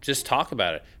just talk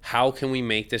about it. How can we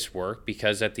make this work?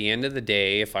 Because at the end of the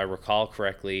day, if I recall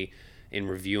correctly, in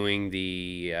reviewing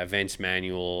the events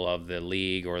manual of the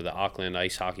league or the Auckland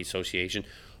Ice Hockey Association,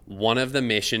 one of the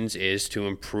missions is to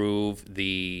improve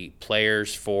the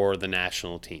players for the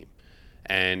national team.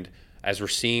 And as we're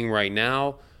seeing right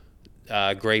now,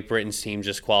 Great Britain's team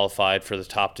just qualified for the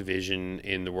top division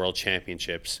in the World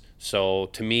Championships. So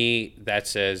to me, that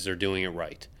says they're doing it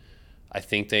right. I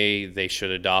think they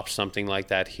should adopt something like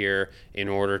that here in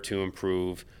order to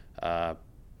improve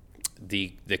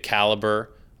the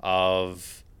caliber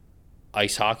of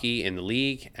ice hockey in the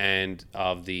league and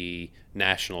of the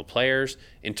national players.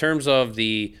 In terms of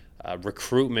the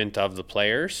recruitment of the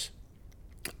players,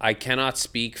 I cannot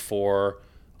speak for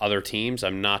other teams.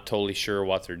 I'm not totally sure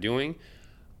what they're doing.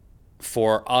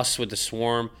 For us with the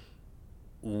Swarm,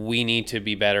 we need to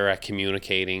be better at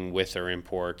communicating with our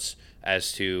imports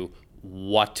as to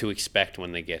what to expect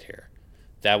when they get here.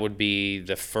 That would be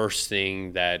the first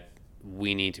thing that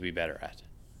we need to be better at.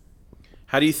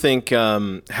 How do you think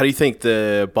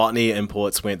the Botany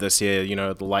imports went this year? You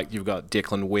know, like you've got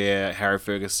Declan Ware, Harry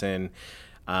Ferguson,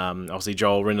 obviously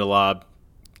Joel Rindelab,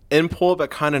 import but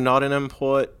kind of not an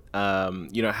import.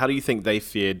 You know, how do you think they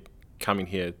fared coming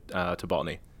here to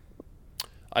Botany?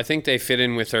 I think they fit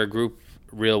in with our group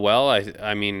real well.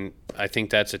 I mean, I think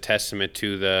that's a testament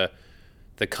to the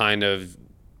kind of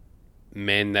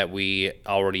men that we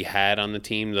already had on the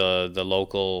team, the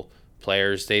local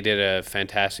players. They did a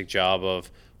fantastic job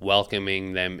of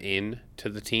welcoming them in to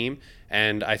the team.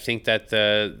 And I think that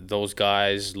those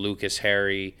guys, Lucas,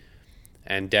 Harry,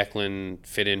 and Declan,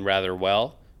 fit in rather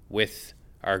well with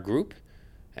our group.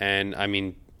 And I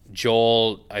mean,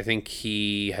 Joel, I think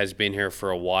he has been here for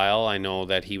a while. I know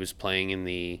that he was playing in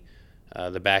the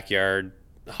backyard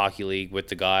hockey league with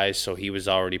the guys, so he was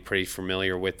already pretty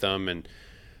familiar with them. And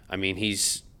I mean,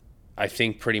 I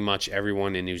think pretty much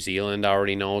everyone in New Zealand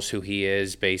already knows who he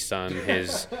is based on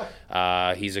his.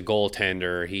 He's a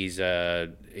goaltender. He's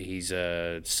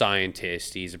a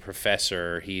scientist. He's a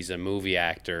professor. He's a movie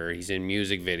actor. He's in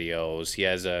music videos. He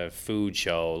has a food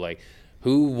show. Like,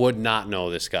 who would not know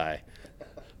this guy?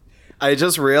 I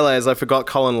just realized I forgot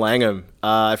Colin Langham.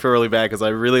 I feel really bad because I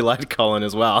really liked Colin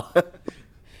as well.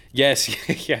 Yes,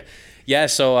 yeah.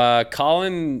 So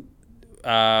Colin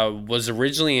was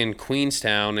originally in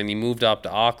Queenstown, and he moved up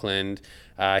to Auckland.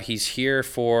 He's here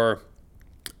for,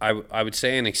 I would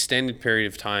say, an extended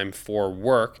period of time for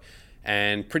work,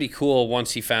 and pretty cool.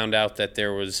 Once he found out that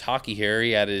there was hockey here,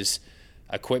 he had his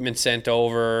equipment sent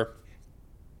over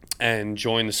and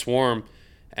joined the Swarm.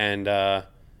 And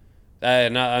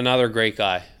another great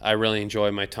guy. I really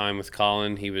enjoyed my time with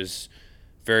Colin. He was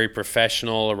very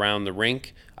professional around the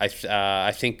rink.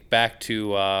 I think back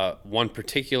to one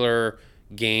particular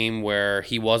game where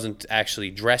he wasn't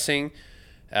actually dressing.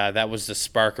 That was the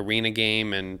Spark Arena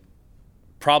game, and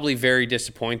probably very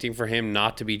disappointing for him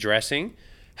not to be dressing.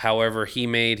 However, he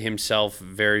made himself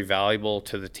very valuable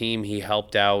to the team. He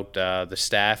helped out the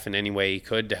staff in any way he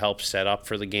could to help set up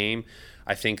for the game.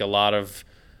 I think a lot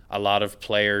of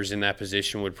players in that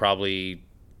position would probably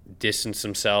distance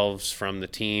themselves from the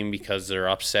team because they're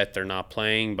upset they're not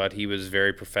playing, but he was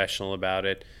very professional about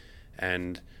it,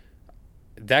 and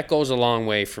that goes a long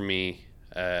way for me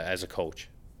as a coach.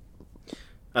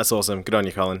 That's awesome. Good on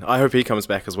you, Colin. I hope he comes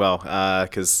back as well,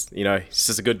 because he's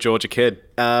just a good Georgia kid.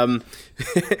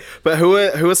 But who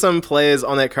are some players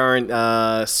on that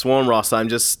current Swarm roster? I'm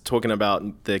just talking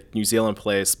about the New Zealand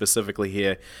players specifically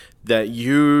here that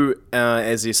you,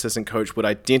 as the assistant coach, would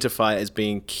identify as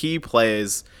being key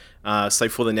players, say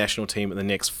for the national team in the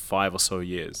next 5 or so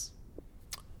years.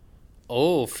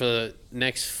 Oh, for the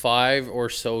next 5 or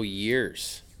so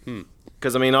years.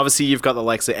 Because, I mean, obviously you've got the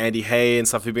likes of Andy Hay and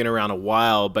stuff who've been around a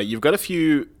while, but you've got a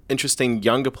few interesting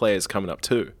younger players coming up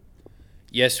too.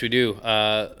 Yes, we do.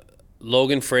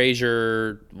 Logan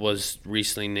Fraser was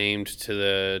recently named to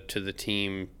the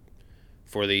team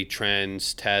for the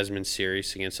Trans-Tasman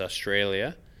series against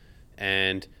Australia.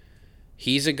 And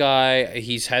he's a guy,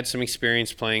 he's had some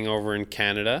experience playing over in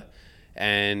Canada,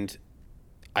 and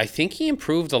I think he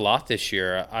improved a lot this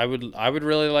year. I would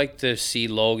really like to see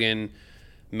Logan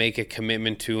make a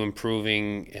commitment to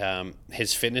improving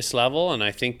his fitness level, and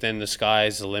I think then the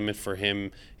sky's the limit for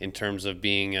him in terms of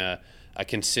being a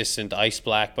consistent Ice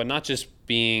Black, but not just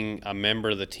being a member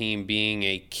of the team, being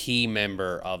a key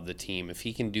member of the team. If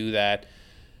he can do that,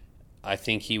 I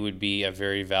think he would be a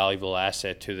very valuable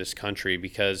asset to this country,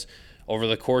 because over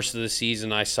the course of the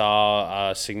season I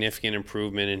saw a significant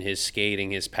improvement in his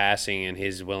skating, his passing, and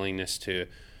his willingness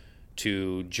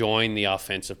to join the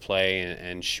offensive play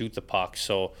and shoot the puck.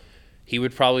 So he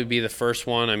would probably be the first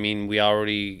one. I mean, we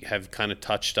already have kind of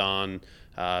touched on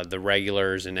the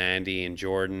regulars and Andy and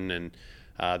Jordan, and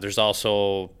there's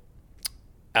also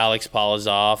Alex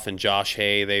Polozov and Josh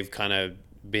Hay. They've kind of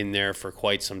been there for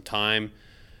quite some time.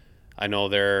 I know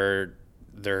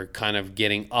they're kind of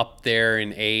getting up there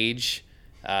in age,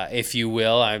 if you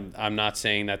will. I'm not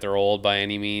saying that they're old by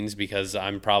any means, because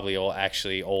I'm probably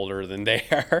actually older than they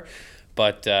are.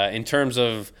 But in terms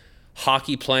of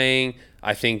hockey playing,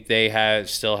 I think they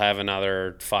still have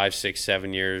another 5, 6,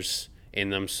 7 years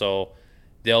in them. So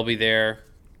they'll be there.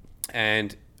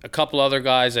 And a couple other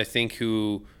guys I think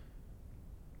who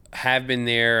have been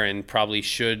there and probably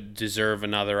should deserve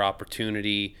another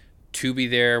opportunity to be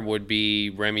there would be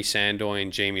Remy Sandoy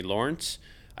and Jamie Lawrence.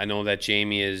 I know that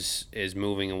Jamie is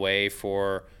moving away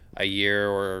for a year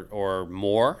or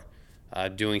more,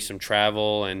 doing some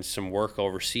travel and some work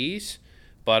overseas.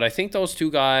 But I think those two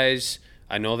guys,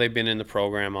 I know they've been in the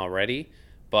program already,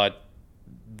 but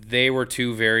they were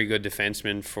two very good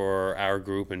defensemen for our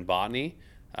group in Botany,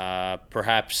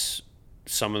 perhaps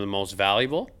some of the most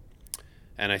valuable.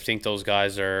 And I think those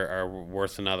guys are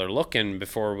worth another look. And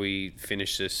before we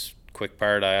finish this quick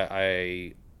part,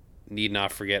 I need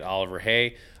not forget Oliver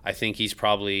Hay. I think he's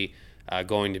probably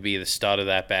going to be the stud of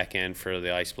that back end for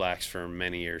the Ice Blacks for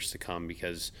many years to come,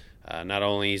 because not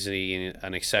only is he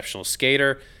an exceptional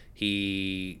skater,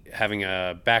 he having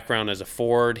a background as a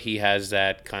forward, he has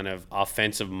that kind of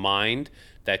offensive mind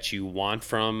that you want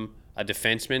from a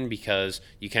defenseman, because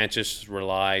you can't just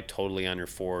rely totally on your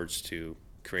forwards to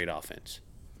create offense.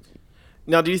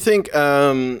 Now, do you think,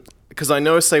 because I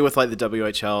know, say, with like the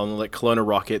WHL and like Kelowna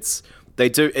Rockets, they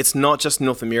do, it's not just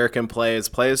North American players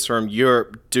from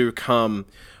Europe do come.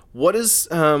 What is,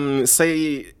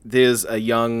 say there's a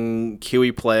young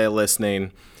Kiwi player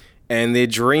listening and their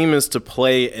dream is to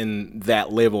play in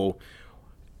that level.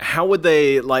 How would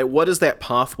they, like, what is that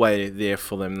pathway there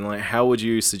for them? Like, how would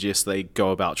you suggest they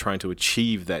go about trying to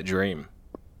achieve that dream?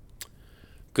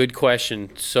 Good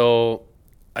question. So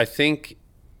I think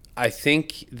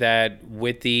that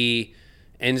with the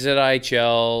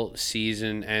NZIHL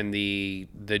season and the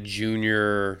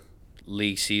junior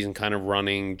league season kind of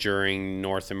running during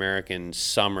North American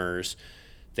summers,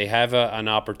 they have an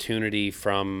opportunity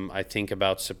from, I think,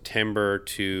 about September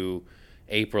to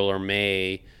April or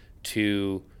May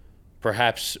to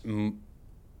perhaps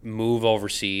move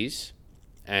overseas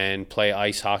and play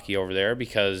ice hockey over there,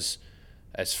 because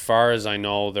as far as I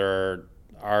know, there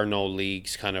are no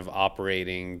leagues kind of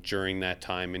operating during that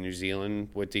time in New Zealand,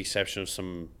 with the exception of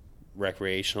some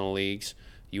recreational leagues.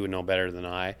 You would know better than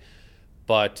I.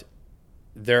 But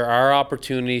there are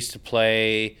opportunities to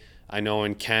play, I know,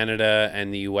 in Canada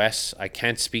and the US. I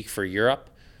can't speak for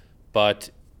Europe, but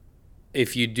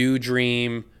if you do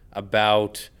dream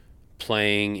about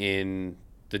playing in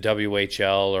the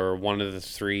WHL or one of the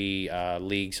three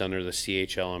leagues under the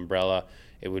CHL umbrella,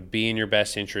 it would be in your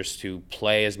best interest to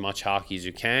play as much hockey as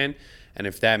you can. And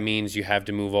if that means you have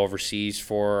to move overseas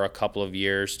for a couple of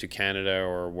years to Canada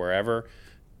or wherever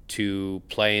to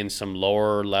play in some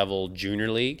lower level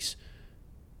junior leagues,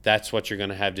 that's what you're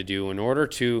going to have to do in order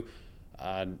to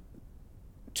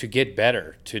get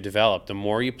better, to develop. The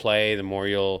more you play, the more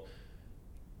you'll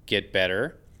get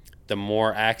better. The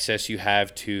more access you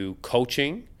have to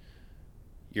coaching,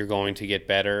 you're going to get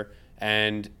better.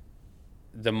 And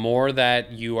the more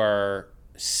that you are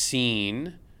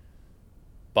seen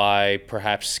by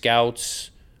perhaps scouts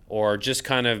or just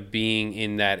kind of being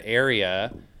in that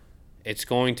area, it's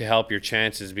going to help your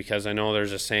chances, because I know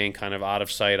there's a saying, kind of out of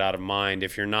sight, out of mind.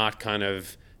 If you're not kind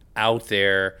of out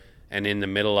there and in the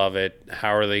middle of it,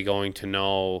 how are they going to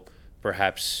know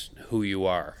perhaps who you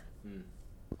are?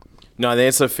 No,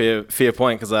 that's a fair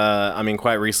point, because, I mean,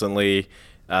 quite recently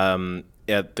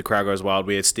at the Crowd Goes Wild,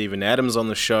 we had Steven Adams on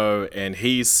the show, and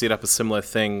he's set up a similar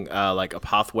thing, like a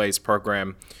Pathways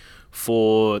program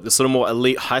for the sort of more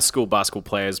elite high school basketball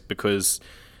players, because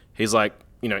he's like,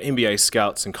 you know, NBA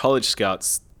scouts and college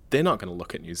scouts, they're not going to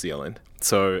look at New Zealand.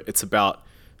 So it's about,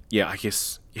 yeah, I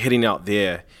guess, heading out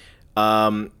there.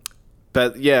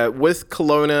 But yeah, with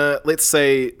Kelowna, let's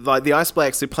say, like the Ice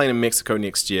Blacks, they're playing in Mexico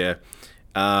next year.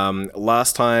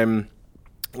 Last time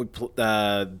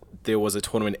there was a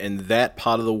tournament in that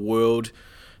part of the world,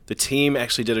 the team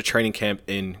actually did a training camp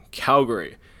in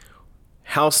Calgary.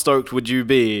 How stoked would you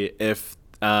be if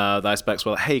the Ice Blacks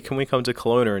were like, hey, can we come to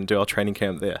Kelowna and do our training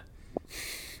camp there?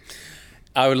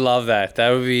 I would love that. That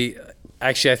would be...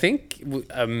 Actually, I think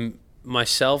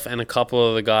myself and a couple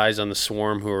of the guys on the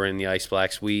Swarm who are in the Ice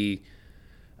Blacks, we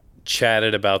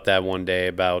chatted about that one day,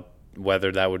 about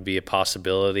whether that would be a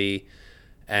possibility.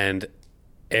 And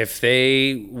if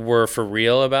they were for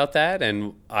real about that,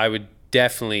 and I would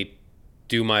definitely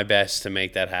do my best to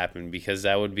make that happen, because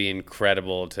that would be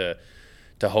incredible to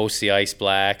host the Ice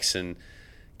Blacks and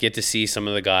get to see some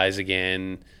of the guys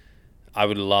again. I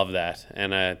would love that.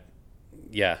 And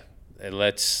yeah,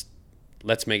 let's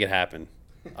make it happen.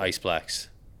 Ice Blacks.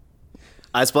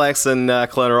 Ice Blacks and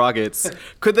Kelowna Rockets.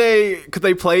 Could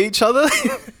they play each other?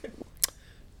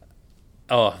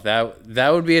 Oh, that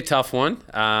would be a tough one.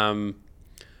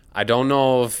 I don't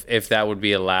know if that would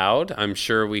be allowed. I'm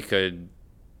sure we could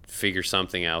figure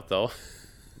something out, though.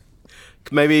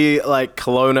 Maybe like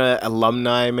Kelowna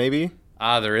alumni, maybe?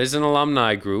 There is an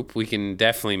alumni group. We can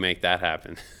definitely make that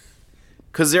happen.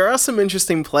 Because there are some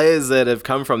interesting players that have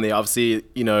come from there. Obviously,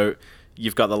 you know,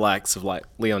 you've got the likes of like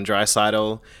Leon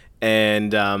Draisaitl,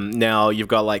 and now you've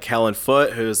got like Helen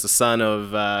Foote, who's the son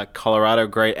of Colorado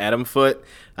great Adam Foote.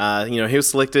 You know, he was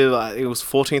selected, he was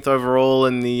 14th overall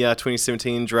in the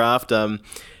 2017 draft.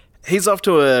 He's off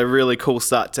to a really cool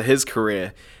start to his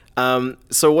career.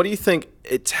 So what do you think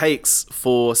it takes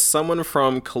for someone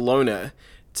from Kelowna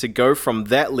to go from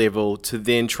that level to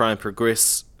then try and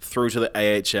progress through to the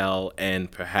AHL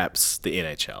and perhaps the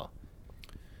NHL?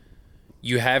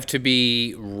 You have to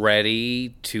be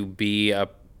ready to be a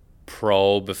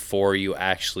pro before you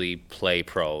actually play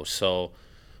pro. So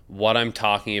what I'm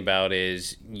talking about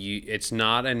is it's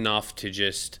not enough to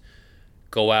just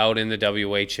go out in the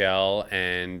WHL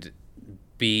and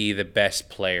be the best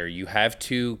player. You have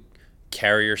to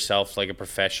carry yourself like a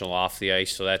professional off the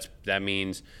ice. So that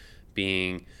means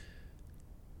being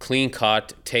clean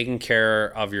cut, taking care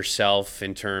of yourself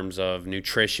in terms of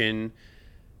nutrition,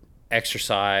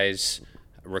 exercise,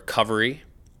 recovery.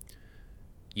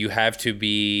 You have to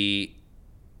be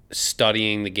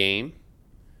studying the game,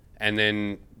 and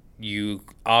then you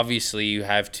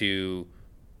have to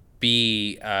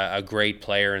be a great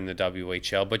player in the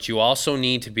WHL, but you also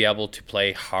need to be able to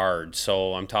play hard.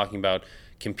 So I'm talking about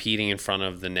competing in front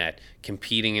of the net,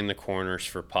 competing in the corners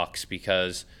for pucks,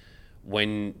 because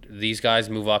when these guys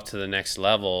move up to the next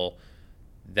level,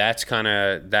 that's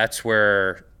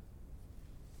where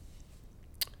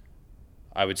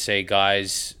I would say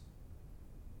guys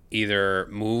either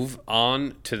move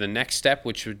on to the next step,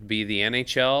 which would be the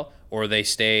NHL, or they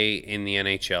stay in the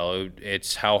NHL.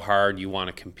 It's how hard you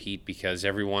want to compete, because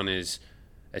everyone is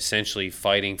essentially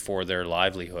fighting for their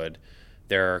livelihood.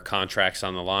 There are contracts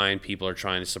on the line. People are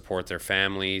trying to support their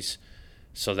families.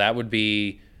 So that would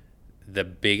be the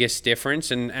biggest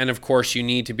difference. And of course, you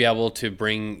need to be able to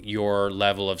bring your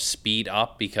level of speed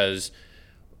up, because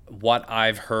what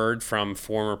I've heard from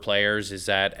former players is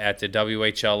that at the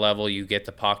WHL level, you get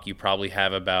the puck, you probably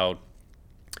have about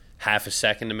half a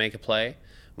second to make a play.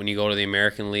 When you go to the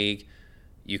American League,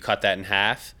 you cut that in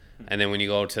half. And then when you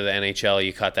go to the NHL,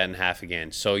 you cut that in half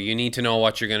again. So you need to know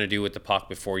what you're going to do with the puck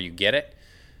before you get it.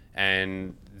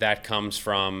 And that comes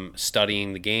from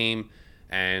studying the game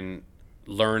and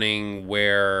learning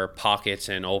where pockets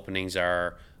and openings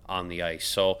are on the ice.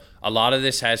 So a lot of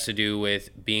this has to do with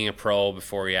being a pro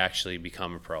before you actually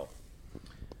become a pro.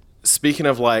 Speaking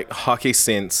of like hockey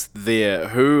sense there,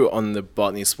 who on the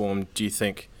Botany Swarm do you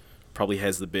think probably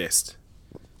has the best?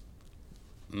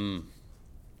 Give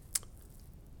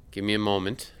me a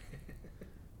moment.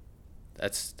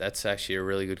 That's actually a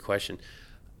really good question.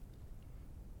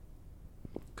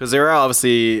 Because there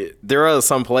are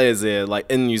some players there, like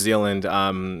in New Zealand,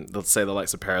 let's say the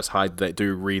likes of Paris Hyde, that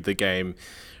do read the game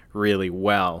really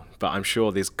well. But I'm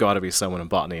sure there's got to be someone in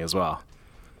Botany as well.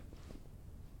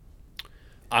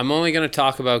 I'm only going to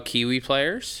talk about Kiwi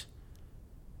players.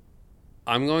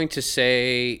 I'm going to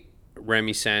say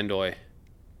Remy Sandoy.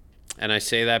 And I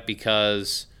say that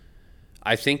because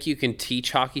I think you can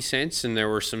teach hockey sense, and there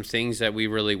were some things that we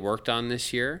really worked on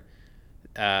this year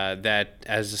that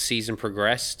as the season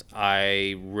progressed,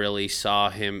 I really saw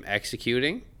him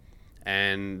executing.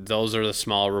 And those are the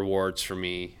small rewards for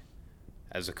me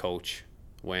as a coach,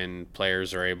 when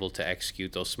players are able to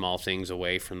execute those small things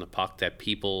away from the puck that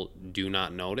people do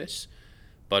not notice.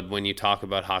 But when you talk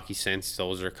about hockey sense,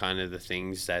 those are kind of the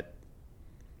things that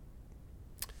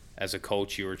as a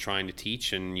coach you were trying to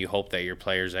teach, and you hope that your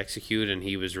players execute, and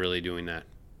he was really doing that.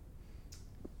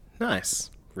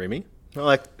 Nice. Remy?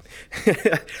 I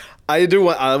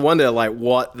wonder like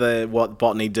what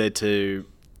Botany did to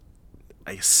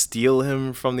steal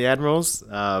him from the Admirals.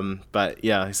 But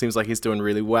yeah, it seems like he's doing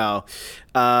really well.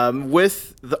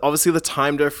 With obviously the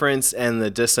time difference and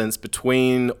the distance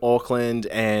between Auckland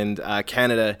and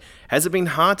Canada, has it been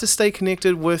hard to stay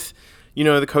connected with,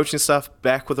 the coaching stuff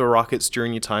back with the Rockets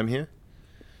during your time here?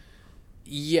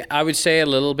 Yeah, I would say a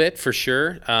little bit for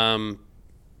sure.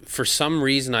 For some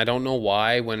reason, I don't know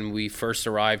why, when we first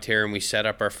arrived here and we set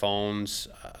up our phones,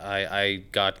 I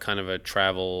got kind of a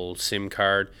travel SIM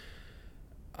card.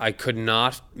 I could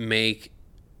not make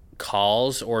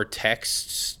calls or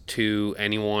texts to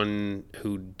anyone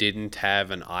who didn't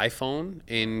have an iPhone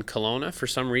in Kelowna for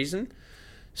some reason.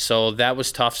 So that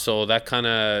was tough. So that kind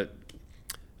of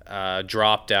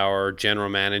dropped our general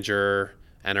manager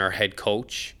and our head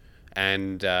coach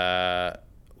and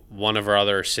one of our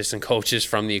other assistant coaches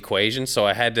from the equation. So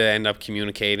I had to end up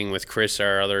communicating with Chris,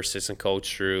 our other assistant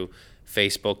coach, through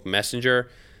Facebook Messenger,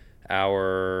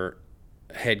 our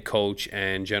head coach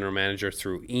and general manager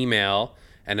through email,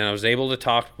 and then I was able to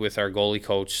talk with our goalie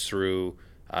coach through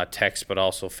text, but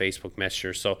also Facebook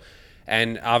Messenger. So,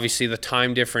 and obviously the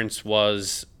time difference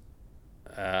was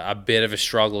a bit of a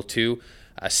struggle too,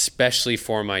 especially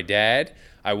for my dad.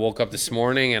 I woke up this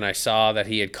morning and I saw that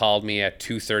he had called me at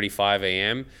 2:35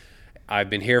 a.m. I've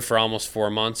been here for almost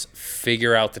 4 months.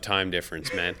 Figure out the time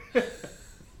difference, man.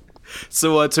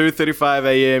 So 2:35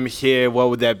 a.m. here, what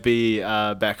would that be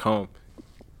back home?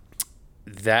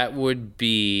 That would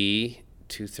be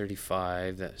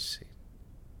 2:35.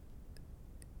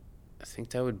 I think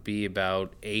that would be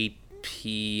about 8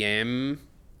 p.m.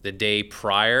 the day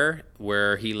prior,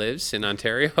 where he lives in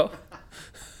Ontario.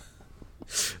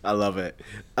 I love it.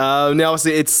 Now,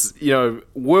 obviously, it's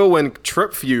whirlwind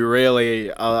trip for you, really.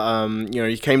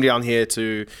 You came down here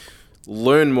to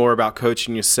learn more about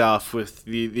coaching yourself with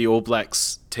the All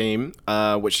Blacks team,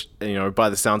 which, by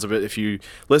the sounds of it, if you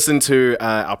listen to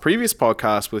our previous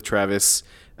podcast with Travis,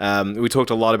 we talked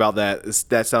a lot about that.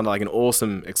 That sounded like an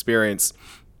awesome experience.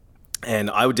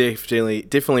 And I would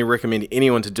definitely recommend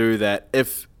anyone to do that.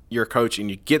 If you're a coach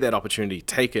and you get that opportunity,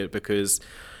 take it, because,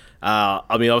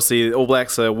 obviously, the All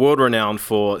Blacks are world-renowned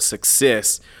for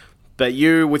success. But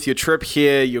you, with your trip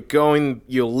here,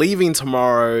 you're leaving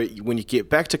tomorrow. When you get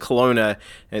back to Kelowna,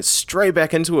 and it's straight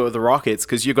back into it with the Rockets,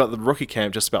 because you've got the rookie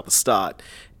camp just about to start.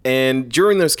 And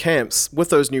during those camps, with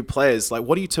those new players, like,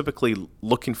 what are you typically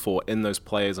looking for in those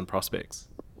players and prospects?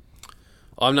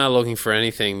 I'm not looking for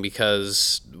anything,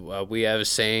 because we have a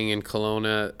saying in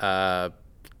Kelowna,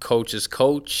 coaches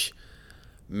coach,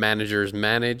 managers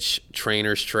manage,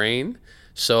 trainers train.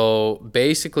 So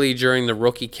basically during the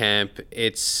rookie camp,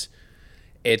 it's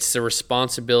the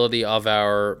responsibility of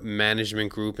our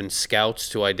management group and scouts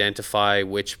to identify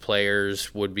which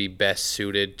players would be best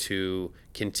suited to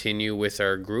continue with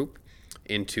our group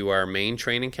into our main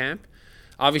training camp.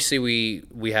 Obviously,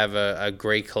 we have a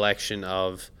great collection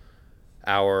of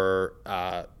our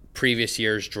previous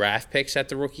year's draft picks at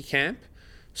the rookie camp.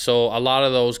 So a lot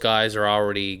of those guys are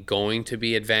already going to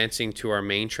be advancing to our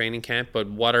main training camp, but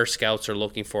what our scouts are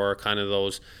looking for are kind of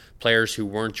those players who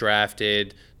weren't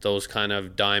drafted, those kind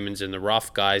of diamonds in the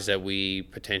rough guys that we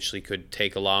potentially could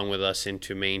take along with us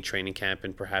into main training camp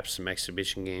and perhaps some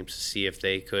exhibition games to see if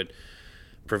they could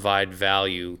provide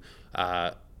value.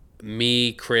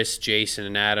 Me, Chris, Jason,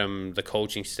 and Adam, the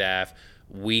coaching staff,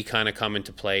 we kind of come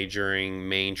into play during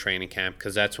main training camp,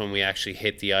 because that's when we actually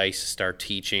hit the ice, start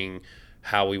teaching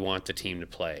how we want the team to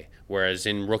play. Whereas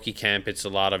in rookie camp, it's a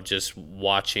lot of just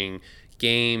watching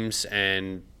games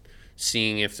and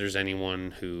seeing if there's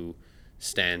anyone who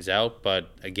stands out. But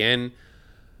again,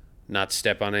 not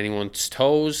step on anyone's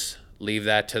toes. Leave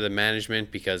that to the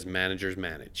management, because managers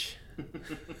manage.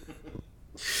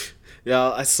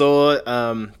 Yeah, I saw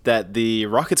that the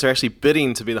Rockets are actually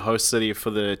bidding to be the host city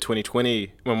for the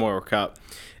 2020 Memorial Cup.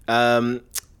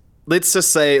 Let's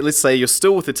say you're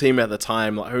still with the team at the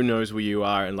time. Like, who knows where you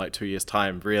are in like 2 years'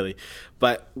 time, really?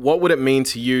 But what would it mean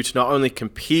to you to not only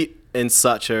compete in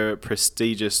such a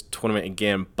prestigious tournament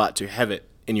again, but to have it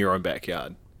in your own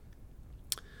backyard?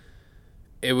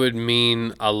 It would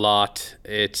mean a lot.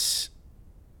 It's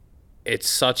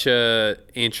such a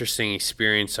interesting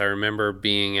experience. I remember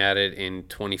being at it in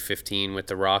 2015 with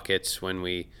the Rockets when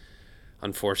we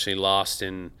unfortunately lost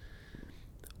in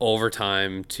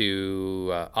overtime to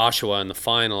Oshawa in the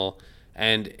final,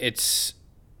 and it's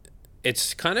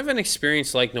kind of an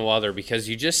experience like no other, because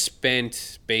you just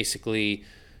spent basically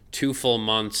 2 full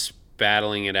months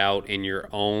battling it out in your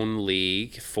own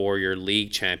league for your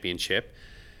league championship,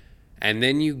 and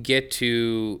then you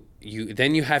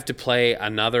have to play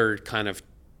another kind of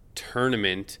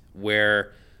tournament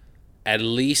where at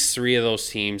least 3 of those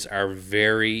teams are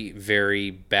very,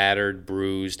 very battered,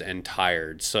 bruised, and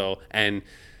tired. And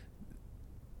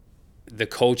the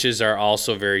coaches are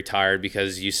also very tired,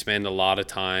 because you spend a lot of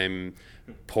time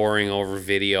poring over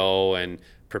video and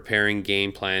preparing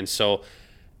game plans. So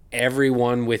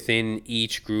everyone within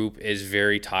each group is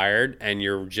very tired, and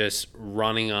you're just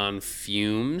running on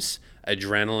fumes,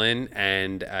 adrenaline,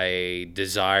 and a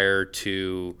desire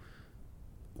to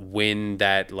win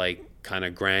that, like, kind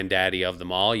of granddaddy of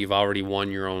them all. You've already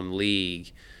won your own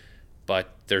league,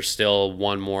 but there's still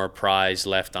one more prize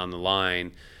left on the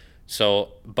line. So,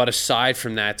 but aside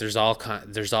from that, there's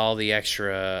all the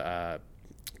extra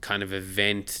kind of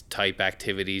event type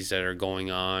activities that are going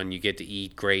on. You get to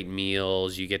eat great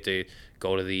meals. You get to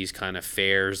go to these kind of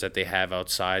fairs that they have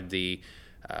outside the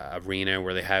arena,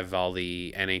 where they have all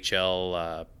the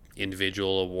NHL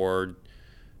individual award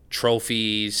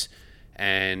trophies.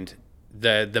 And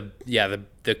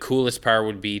the coolest part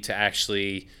would be to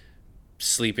actually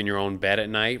sleep in your own bed at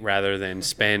night, rather than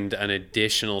spend an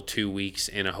additional 2 weeks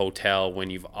in a hotel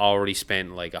when you've already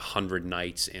spent like 100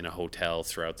 nights in a hotel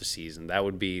throughout the season. That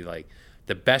would be like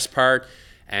the best part,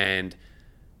 and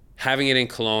having it in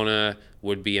Kelowna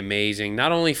would be amazing,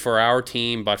 not only for our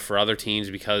team but for other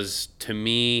teams, because to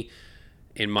me,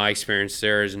 in my experience,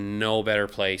 there is no better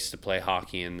place to play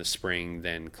hockey in the spring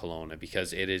than Kelowna,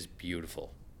 because it is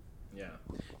beautiful.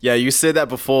 Yeah, you said that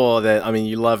before, that, I mean,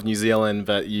 you love New Zealand,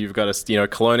 but you've got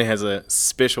Kelowna has a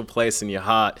special place in your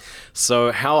heart.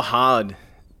 So how hard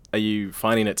are you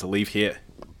finding it to leave here?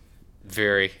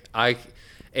 Very.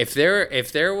 If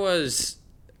there was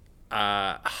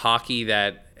hockey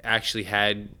that actually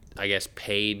had, I guess,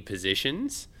 paid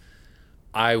positions,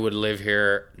 I would live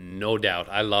here, no doubt.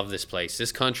 I love this place.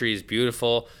 This country is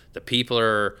beautiful. The people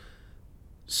are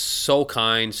so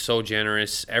kind, so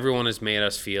generous. Everyone has made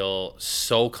us feel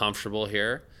so comfortable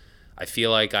here. I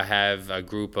feel like I have a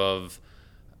group of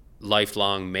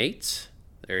lifelong mates.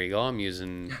 There you go. I'm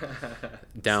using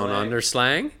down under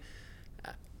slang.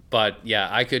 But yeah,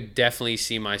 I could definitely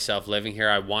see myself living here.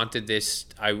 I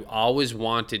always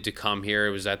wanted to come here.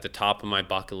 It was at the top of my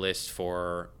bucket list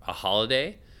for a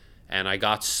holiday. And I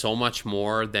got so much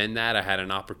more than that. I had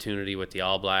an opportunity with the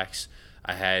All Blacks.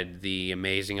 I had the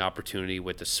amazing opportunity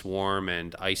with the Swarm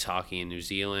and ice hockey in New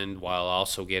Zealand, while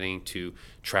also getting to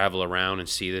travel around and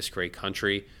see this great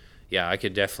country. Yeah, I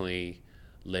could definitely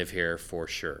live here for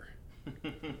sure.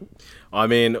 I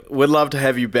mean, we'd love to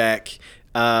have you back.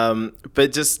 But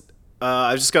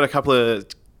I've just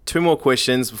got two more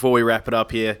questions before we wrap it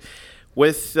up here.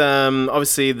 With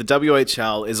obviously the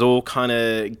WHL is all kind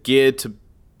of geared to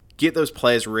get those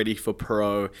players ready for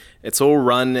pro. It's all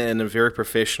run in a very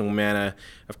professional manner.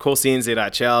 Of course, the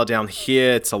NZIHL down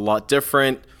here, it's a lot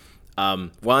different.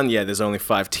 There's only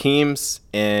 5 teams,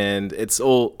 and it's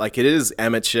all it is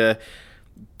amateur.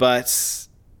 But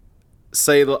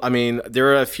there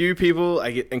are a few people,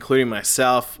 including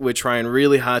myself, we're trying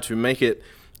really hard to make it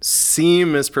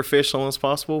seem as professional as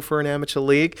possible for an amateur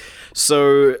league.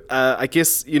 So I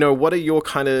guess, what are your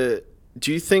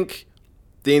do you think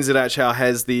the NZIHL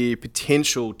has the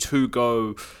potential to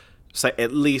go, say,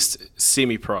 at least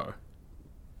semi-pro?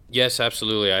 Yes,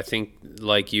 absolutely. I think,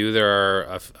 like you, there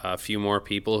are a few more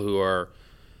people who are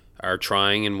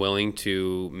trying and willing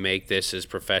to make this as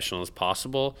professional as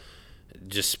possible.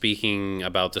 Just speaking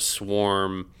about the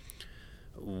Swarm,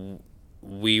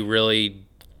 we really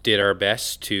did our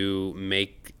best to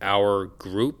make our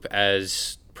group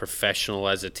as professional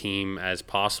as a team as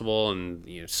possible,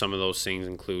 and some of those things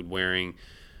include wearing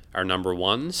our number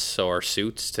ones, so our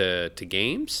suits to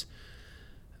games,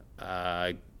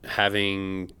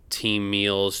 having team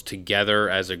meals together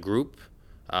as a group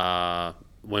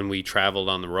when we traveled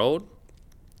on the road.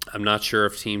 I'm not sure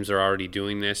if teams are already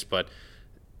doing this, but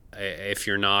if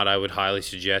you're not, I would highly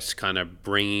suggest kind of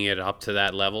bringing it up to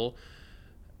that level.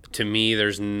 To me,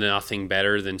 there's nothing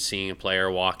better than seeing a player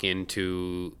walk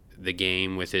into the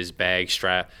game with his bag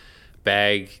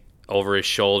over his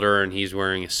shoulder and he's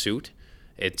wearing a suit.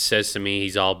 It says to me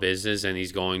he's all business and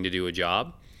he's going to do a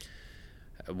job.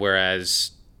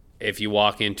 Whereas if you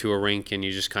walk into a rink and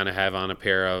you just kind of have on a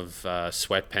pair of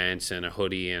sweatpants and a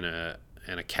hoodie and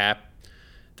a cap,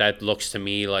 that looks to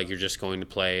me like you're just going to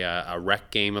play a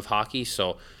rec game of hockey.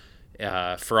 So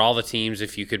for all the teams,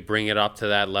 if you could bring it up to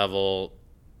that level,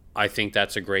 I think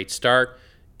that's a great start.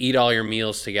 Eat all your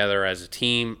meals together as a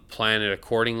team, plan it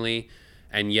accordingly.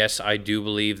 And yes, I do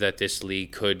believe that this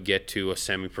league could get to a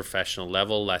semi-professional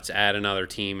level. Let's add another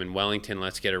team in Wellington.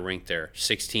 Let's get a rink there.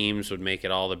 6 teams would make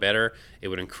it all the better. It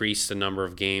would increase the number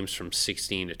of games from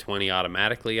 16 to 20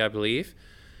 automatically, I believe.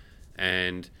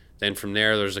 And then from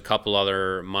there, there's a couple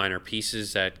other minor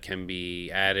pieces that can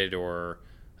be added or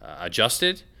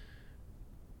adjusted.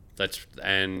 Let's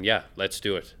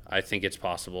do it. I think it's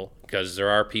possible because there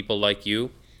are people like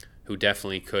you who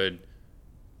definitely could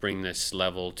bring this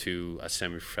level to a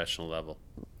semi-professional level.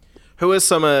 Who are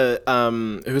some of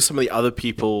the other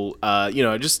people?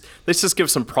 Let's just give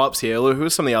some props here. Who are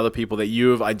some of the other people that you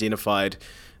have identified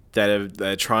that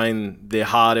are trying their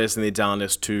hardest and their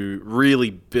darndest to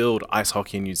really build ice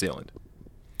hockey in New Zealand?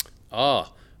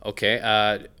 Oh, okay.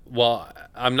 I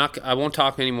won't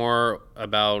talk anymore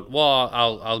about. Well,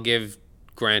 I'll give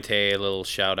Grant Hay a little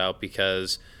shout out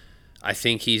because I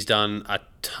think he's done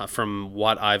from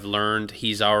what I've learned,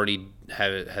 he's already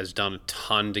has done a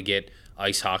ton to get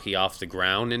ice hockey off the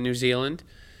ground in New Zealand,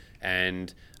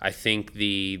 and I think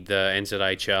the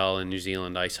NZIHL and New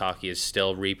Zealand ice hockey is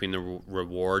still reaping the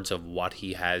rewards of what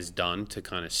he has done to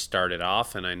kind of start it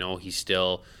off, and I know he's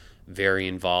still very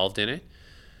involved in it.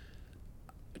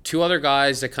 2 other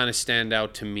guys that kind of stand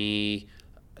out to me.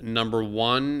 Number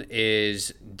 1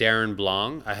 is Darren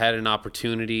Blong. I had an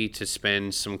opportunity to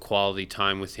spend some quality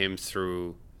time with him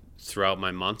throughout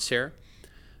my months here.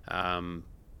 And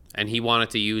he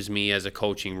wanted to use me as a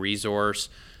coaching resource.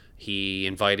 He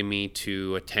invited me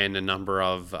to attend a number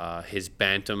of his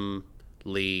Bantam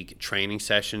League training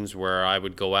sessions where I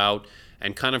would go out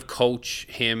and kind of coach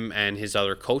him and his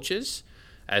other coaches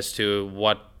as to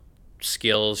what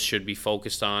skills should be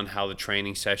focused on, how the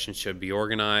training sessions should be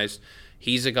organized.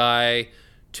 He's a guy,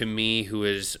 to me, who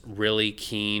is really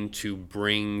keen to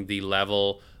bring the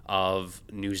level of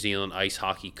New Zealand ice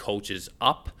hockey coaches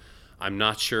up. I'm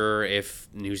not sure if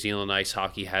New Zealand ice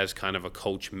hockey has kind of a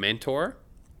coach mentor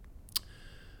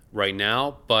right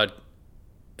now, but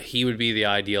he would be the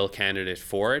ideal candidate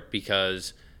for it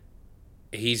because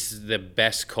he's the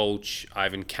best coach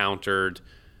I've encountered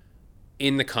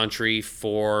in the country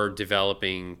for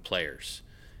developing players.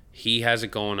 He has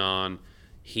it going on.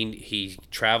 He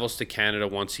travels to Canada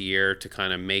once a year to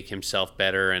kind of make himself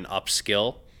better and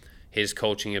upskill his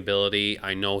coaching ability.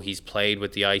 I know he's played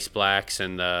with the Ice Blacks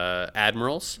and the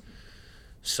Admirals.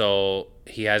 So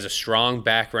he has a strong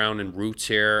background and roots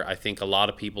here. I think a lot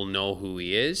of people know who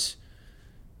he is.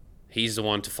 He's the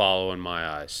one to follow in my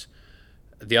eyes.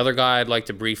 The other guy I'd like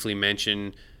to briefly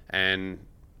mention, and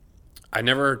I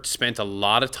never spent a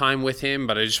lot of time with him,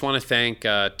 but I just want to thank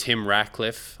Tim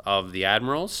Ratcliffe of the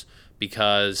Admirals,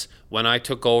 because when I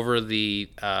took over the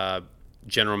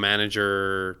general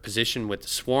manager position with the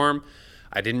Swarm,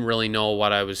 I didn't really know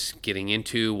what I was getting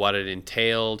into, what it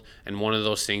entailed, and one of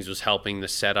those things was helping the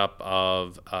setup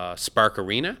of Spark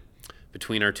Arena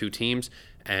between our two teams.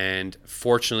 And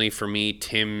fortunately for me,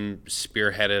 Tim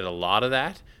spearheaded a lot of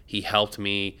that. He helped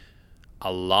me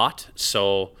a lot.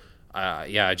 So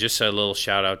just a little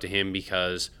shout out to him,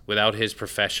 because without his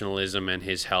professionalism and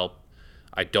his help,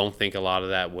 I don't think a lot of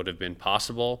that would have been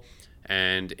possible.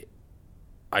 And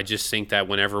I just think that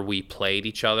whenever we played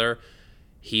each other,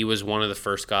 he was one of the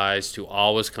first guys to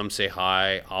always come say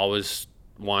hi, always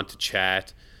want to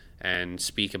chat and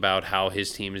speak about how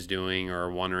his team is doing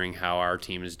or wondering how our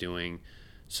team is doing.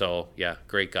 So, yeah,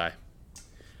 great guy.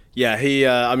 Yeah,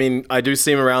 I do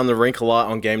see him around the rink a lot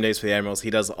on game days for the Admirals. He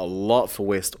does a lot for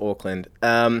West Auckland.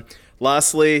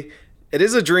 Lastly, it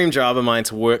is a dream job of mine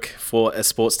to work for a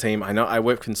sports team. I know I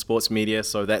work in sports media,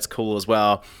 so that's cool as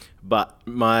well. But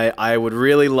I would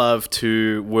really love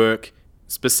to work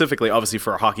specifically, obviously,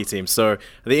 for a hockey team. So, are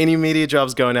there any media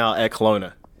jobs going out at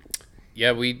Kelowna?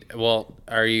 Yeah,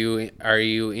 are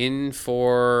you in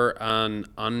for an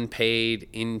unpaid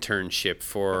internship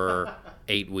for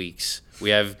 8 weeks?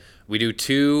 We do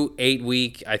 2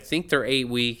 8-week, I think they're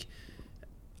 8-week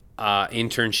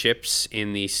internships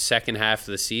in the second half of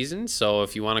the season. So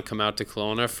if you want to come out to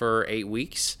Kelowna for 8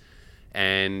 weeks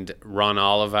and run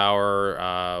all of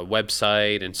our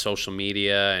website and social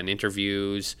media and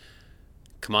interviews,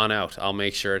 come on out. I'll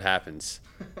make sure it happens.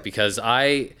 Because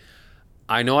I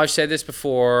know I've said this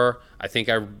before. I think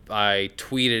I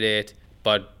tweeted it,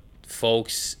 but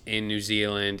folks in New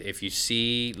Zealand, if you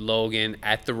see Logan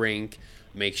at the rink,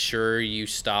 make sure you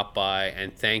stop by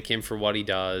and thank him for what he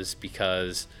does,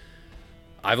 because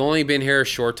I've only been here a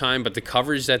short time, but the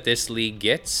coverage that this league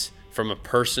gets from a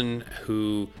person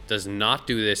who does not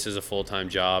do this as a full-time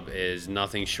job is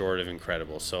nothing short of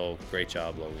incredible. So great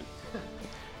job, Logan.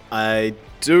 I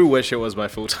do wish it was my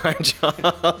full-time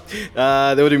job.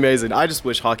 That would be amazing. I just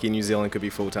wish hockey in New Zealand could be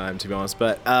full-time, to be honest.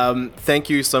 But thank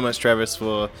you so much, Travis,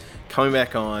 for coming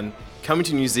back on, coming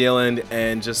to New Zealand,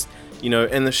 and just,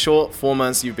 in the short 4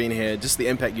 months you've been here, just the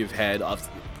impact you've had. A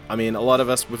lot of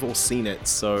us, we've all seen it.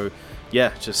 So,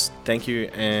 yeah, just thank you,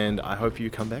 and I hope you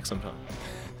come back sometime.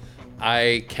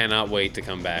 I cannot wait to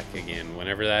come back again.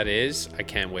 Whenever that is, I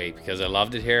can't wait, because I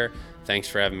loved it here. Thanks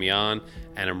for having me on.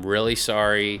 And I'm really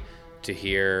sorry to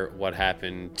hear what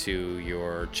happened to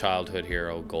your childhood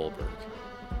hero, Goldberg.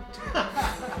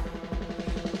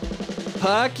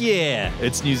 Puck yeah!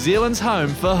 It's New Zealand's home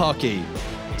for hockey.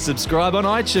 Subscribe on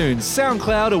iTunes,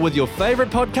 SoundCloud, or with your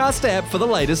favourite podcast app for the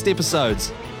latest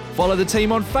episodes. Follow the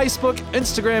team on Facebook,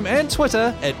 Instagram, and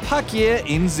Twitter at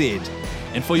PuckYeahNZ.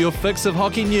 And for your fix of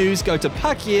hockey news, go to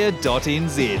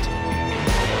puckyeah.nz.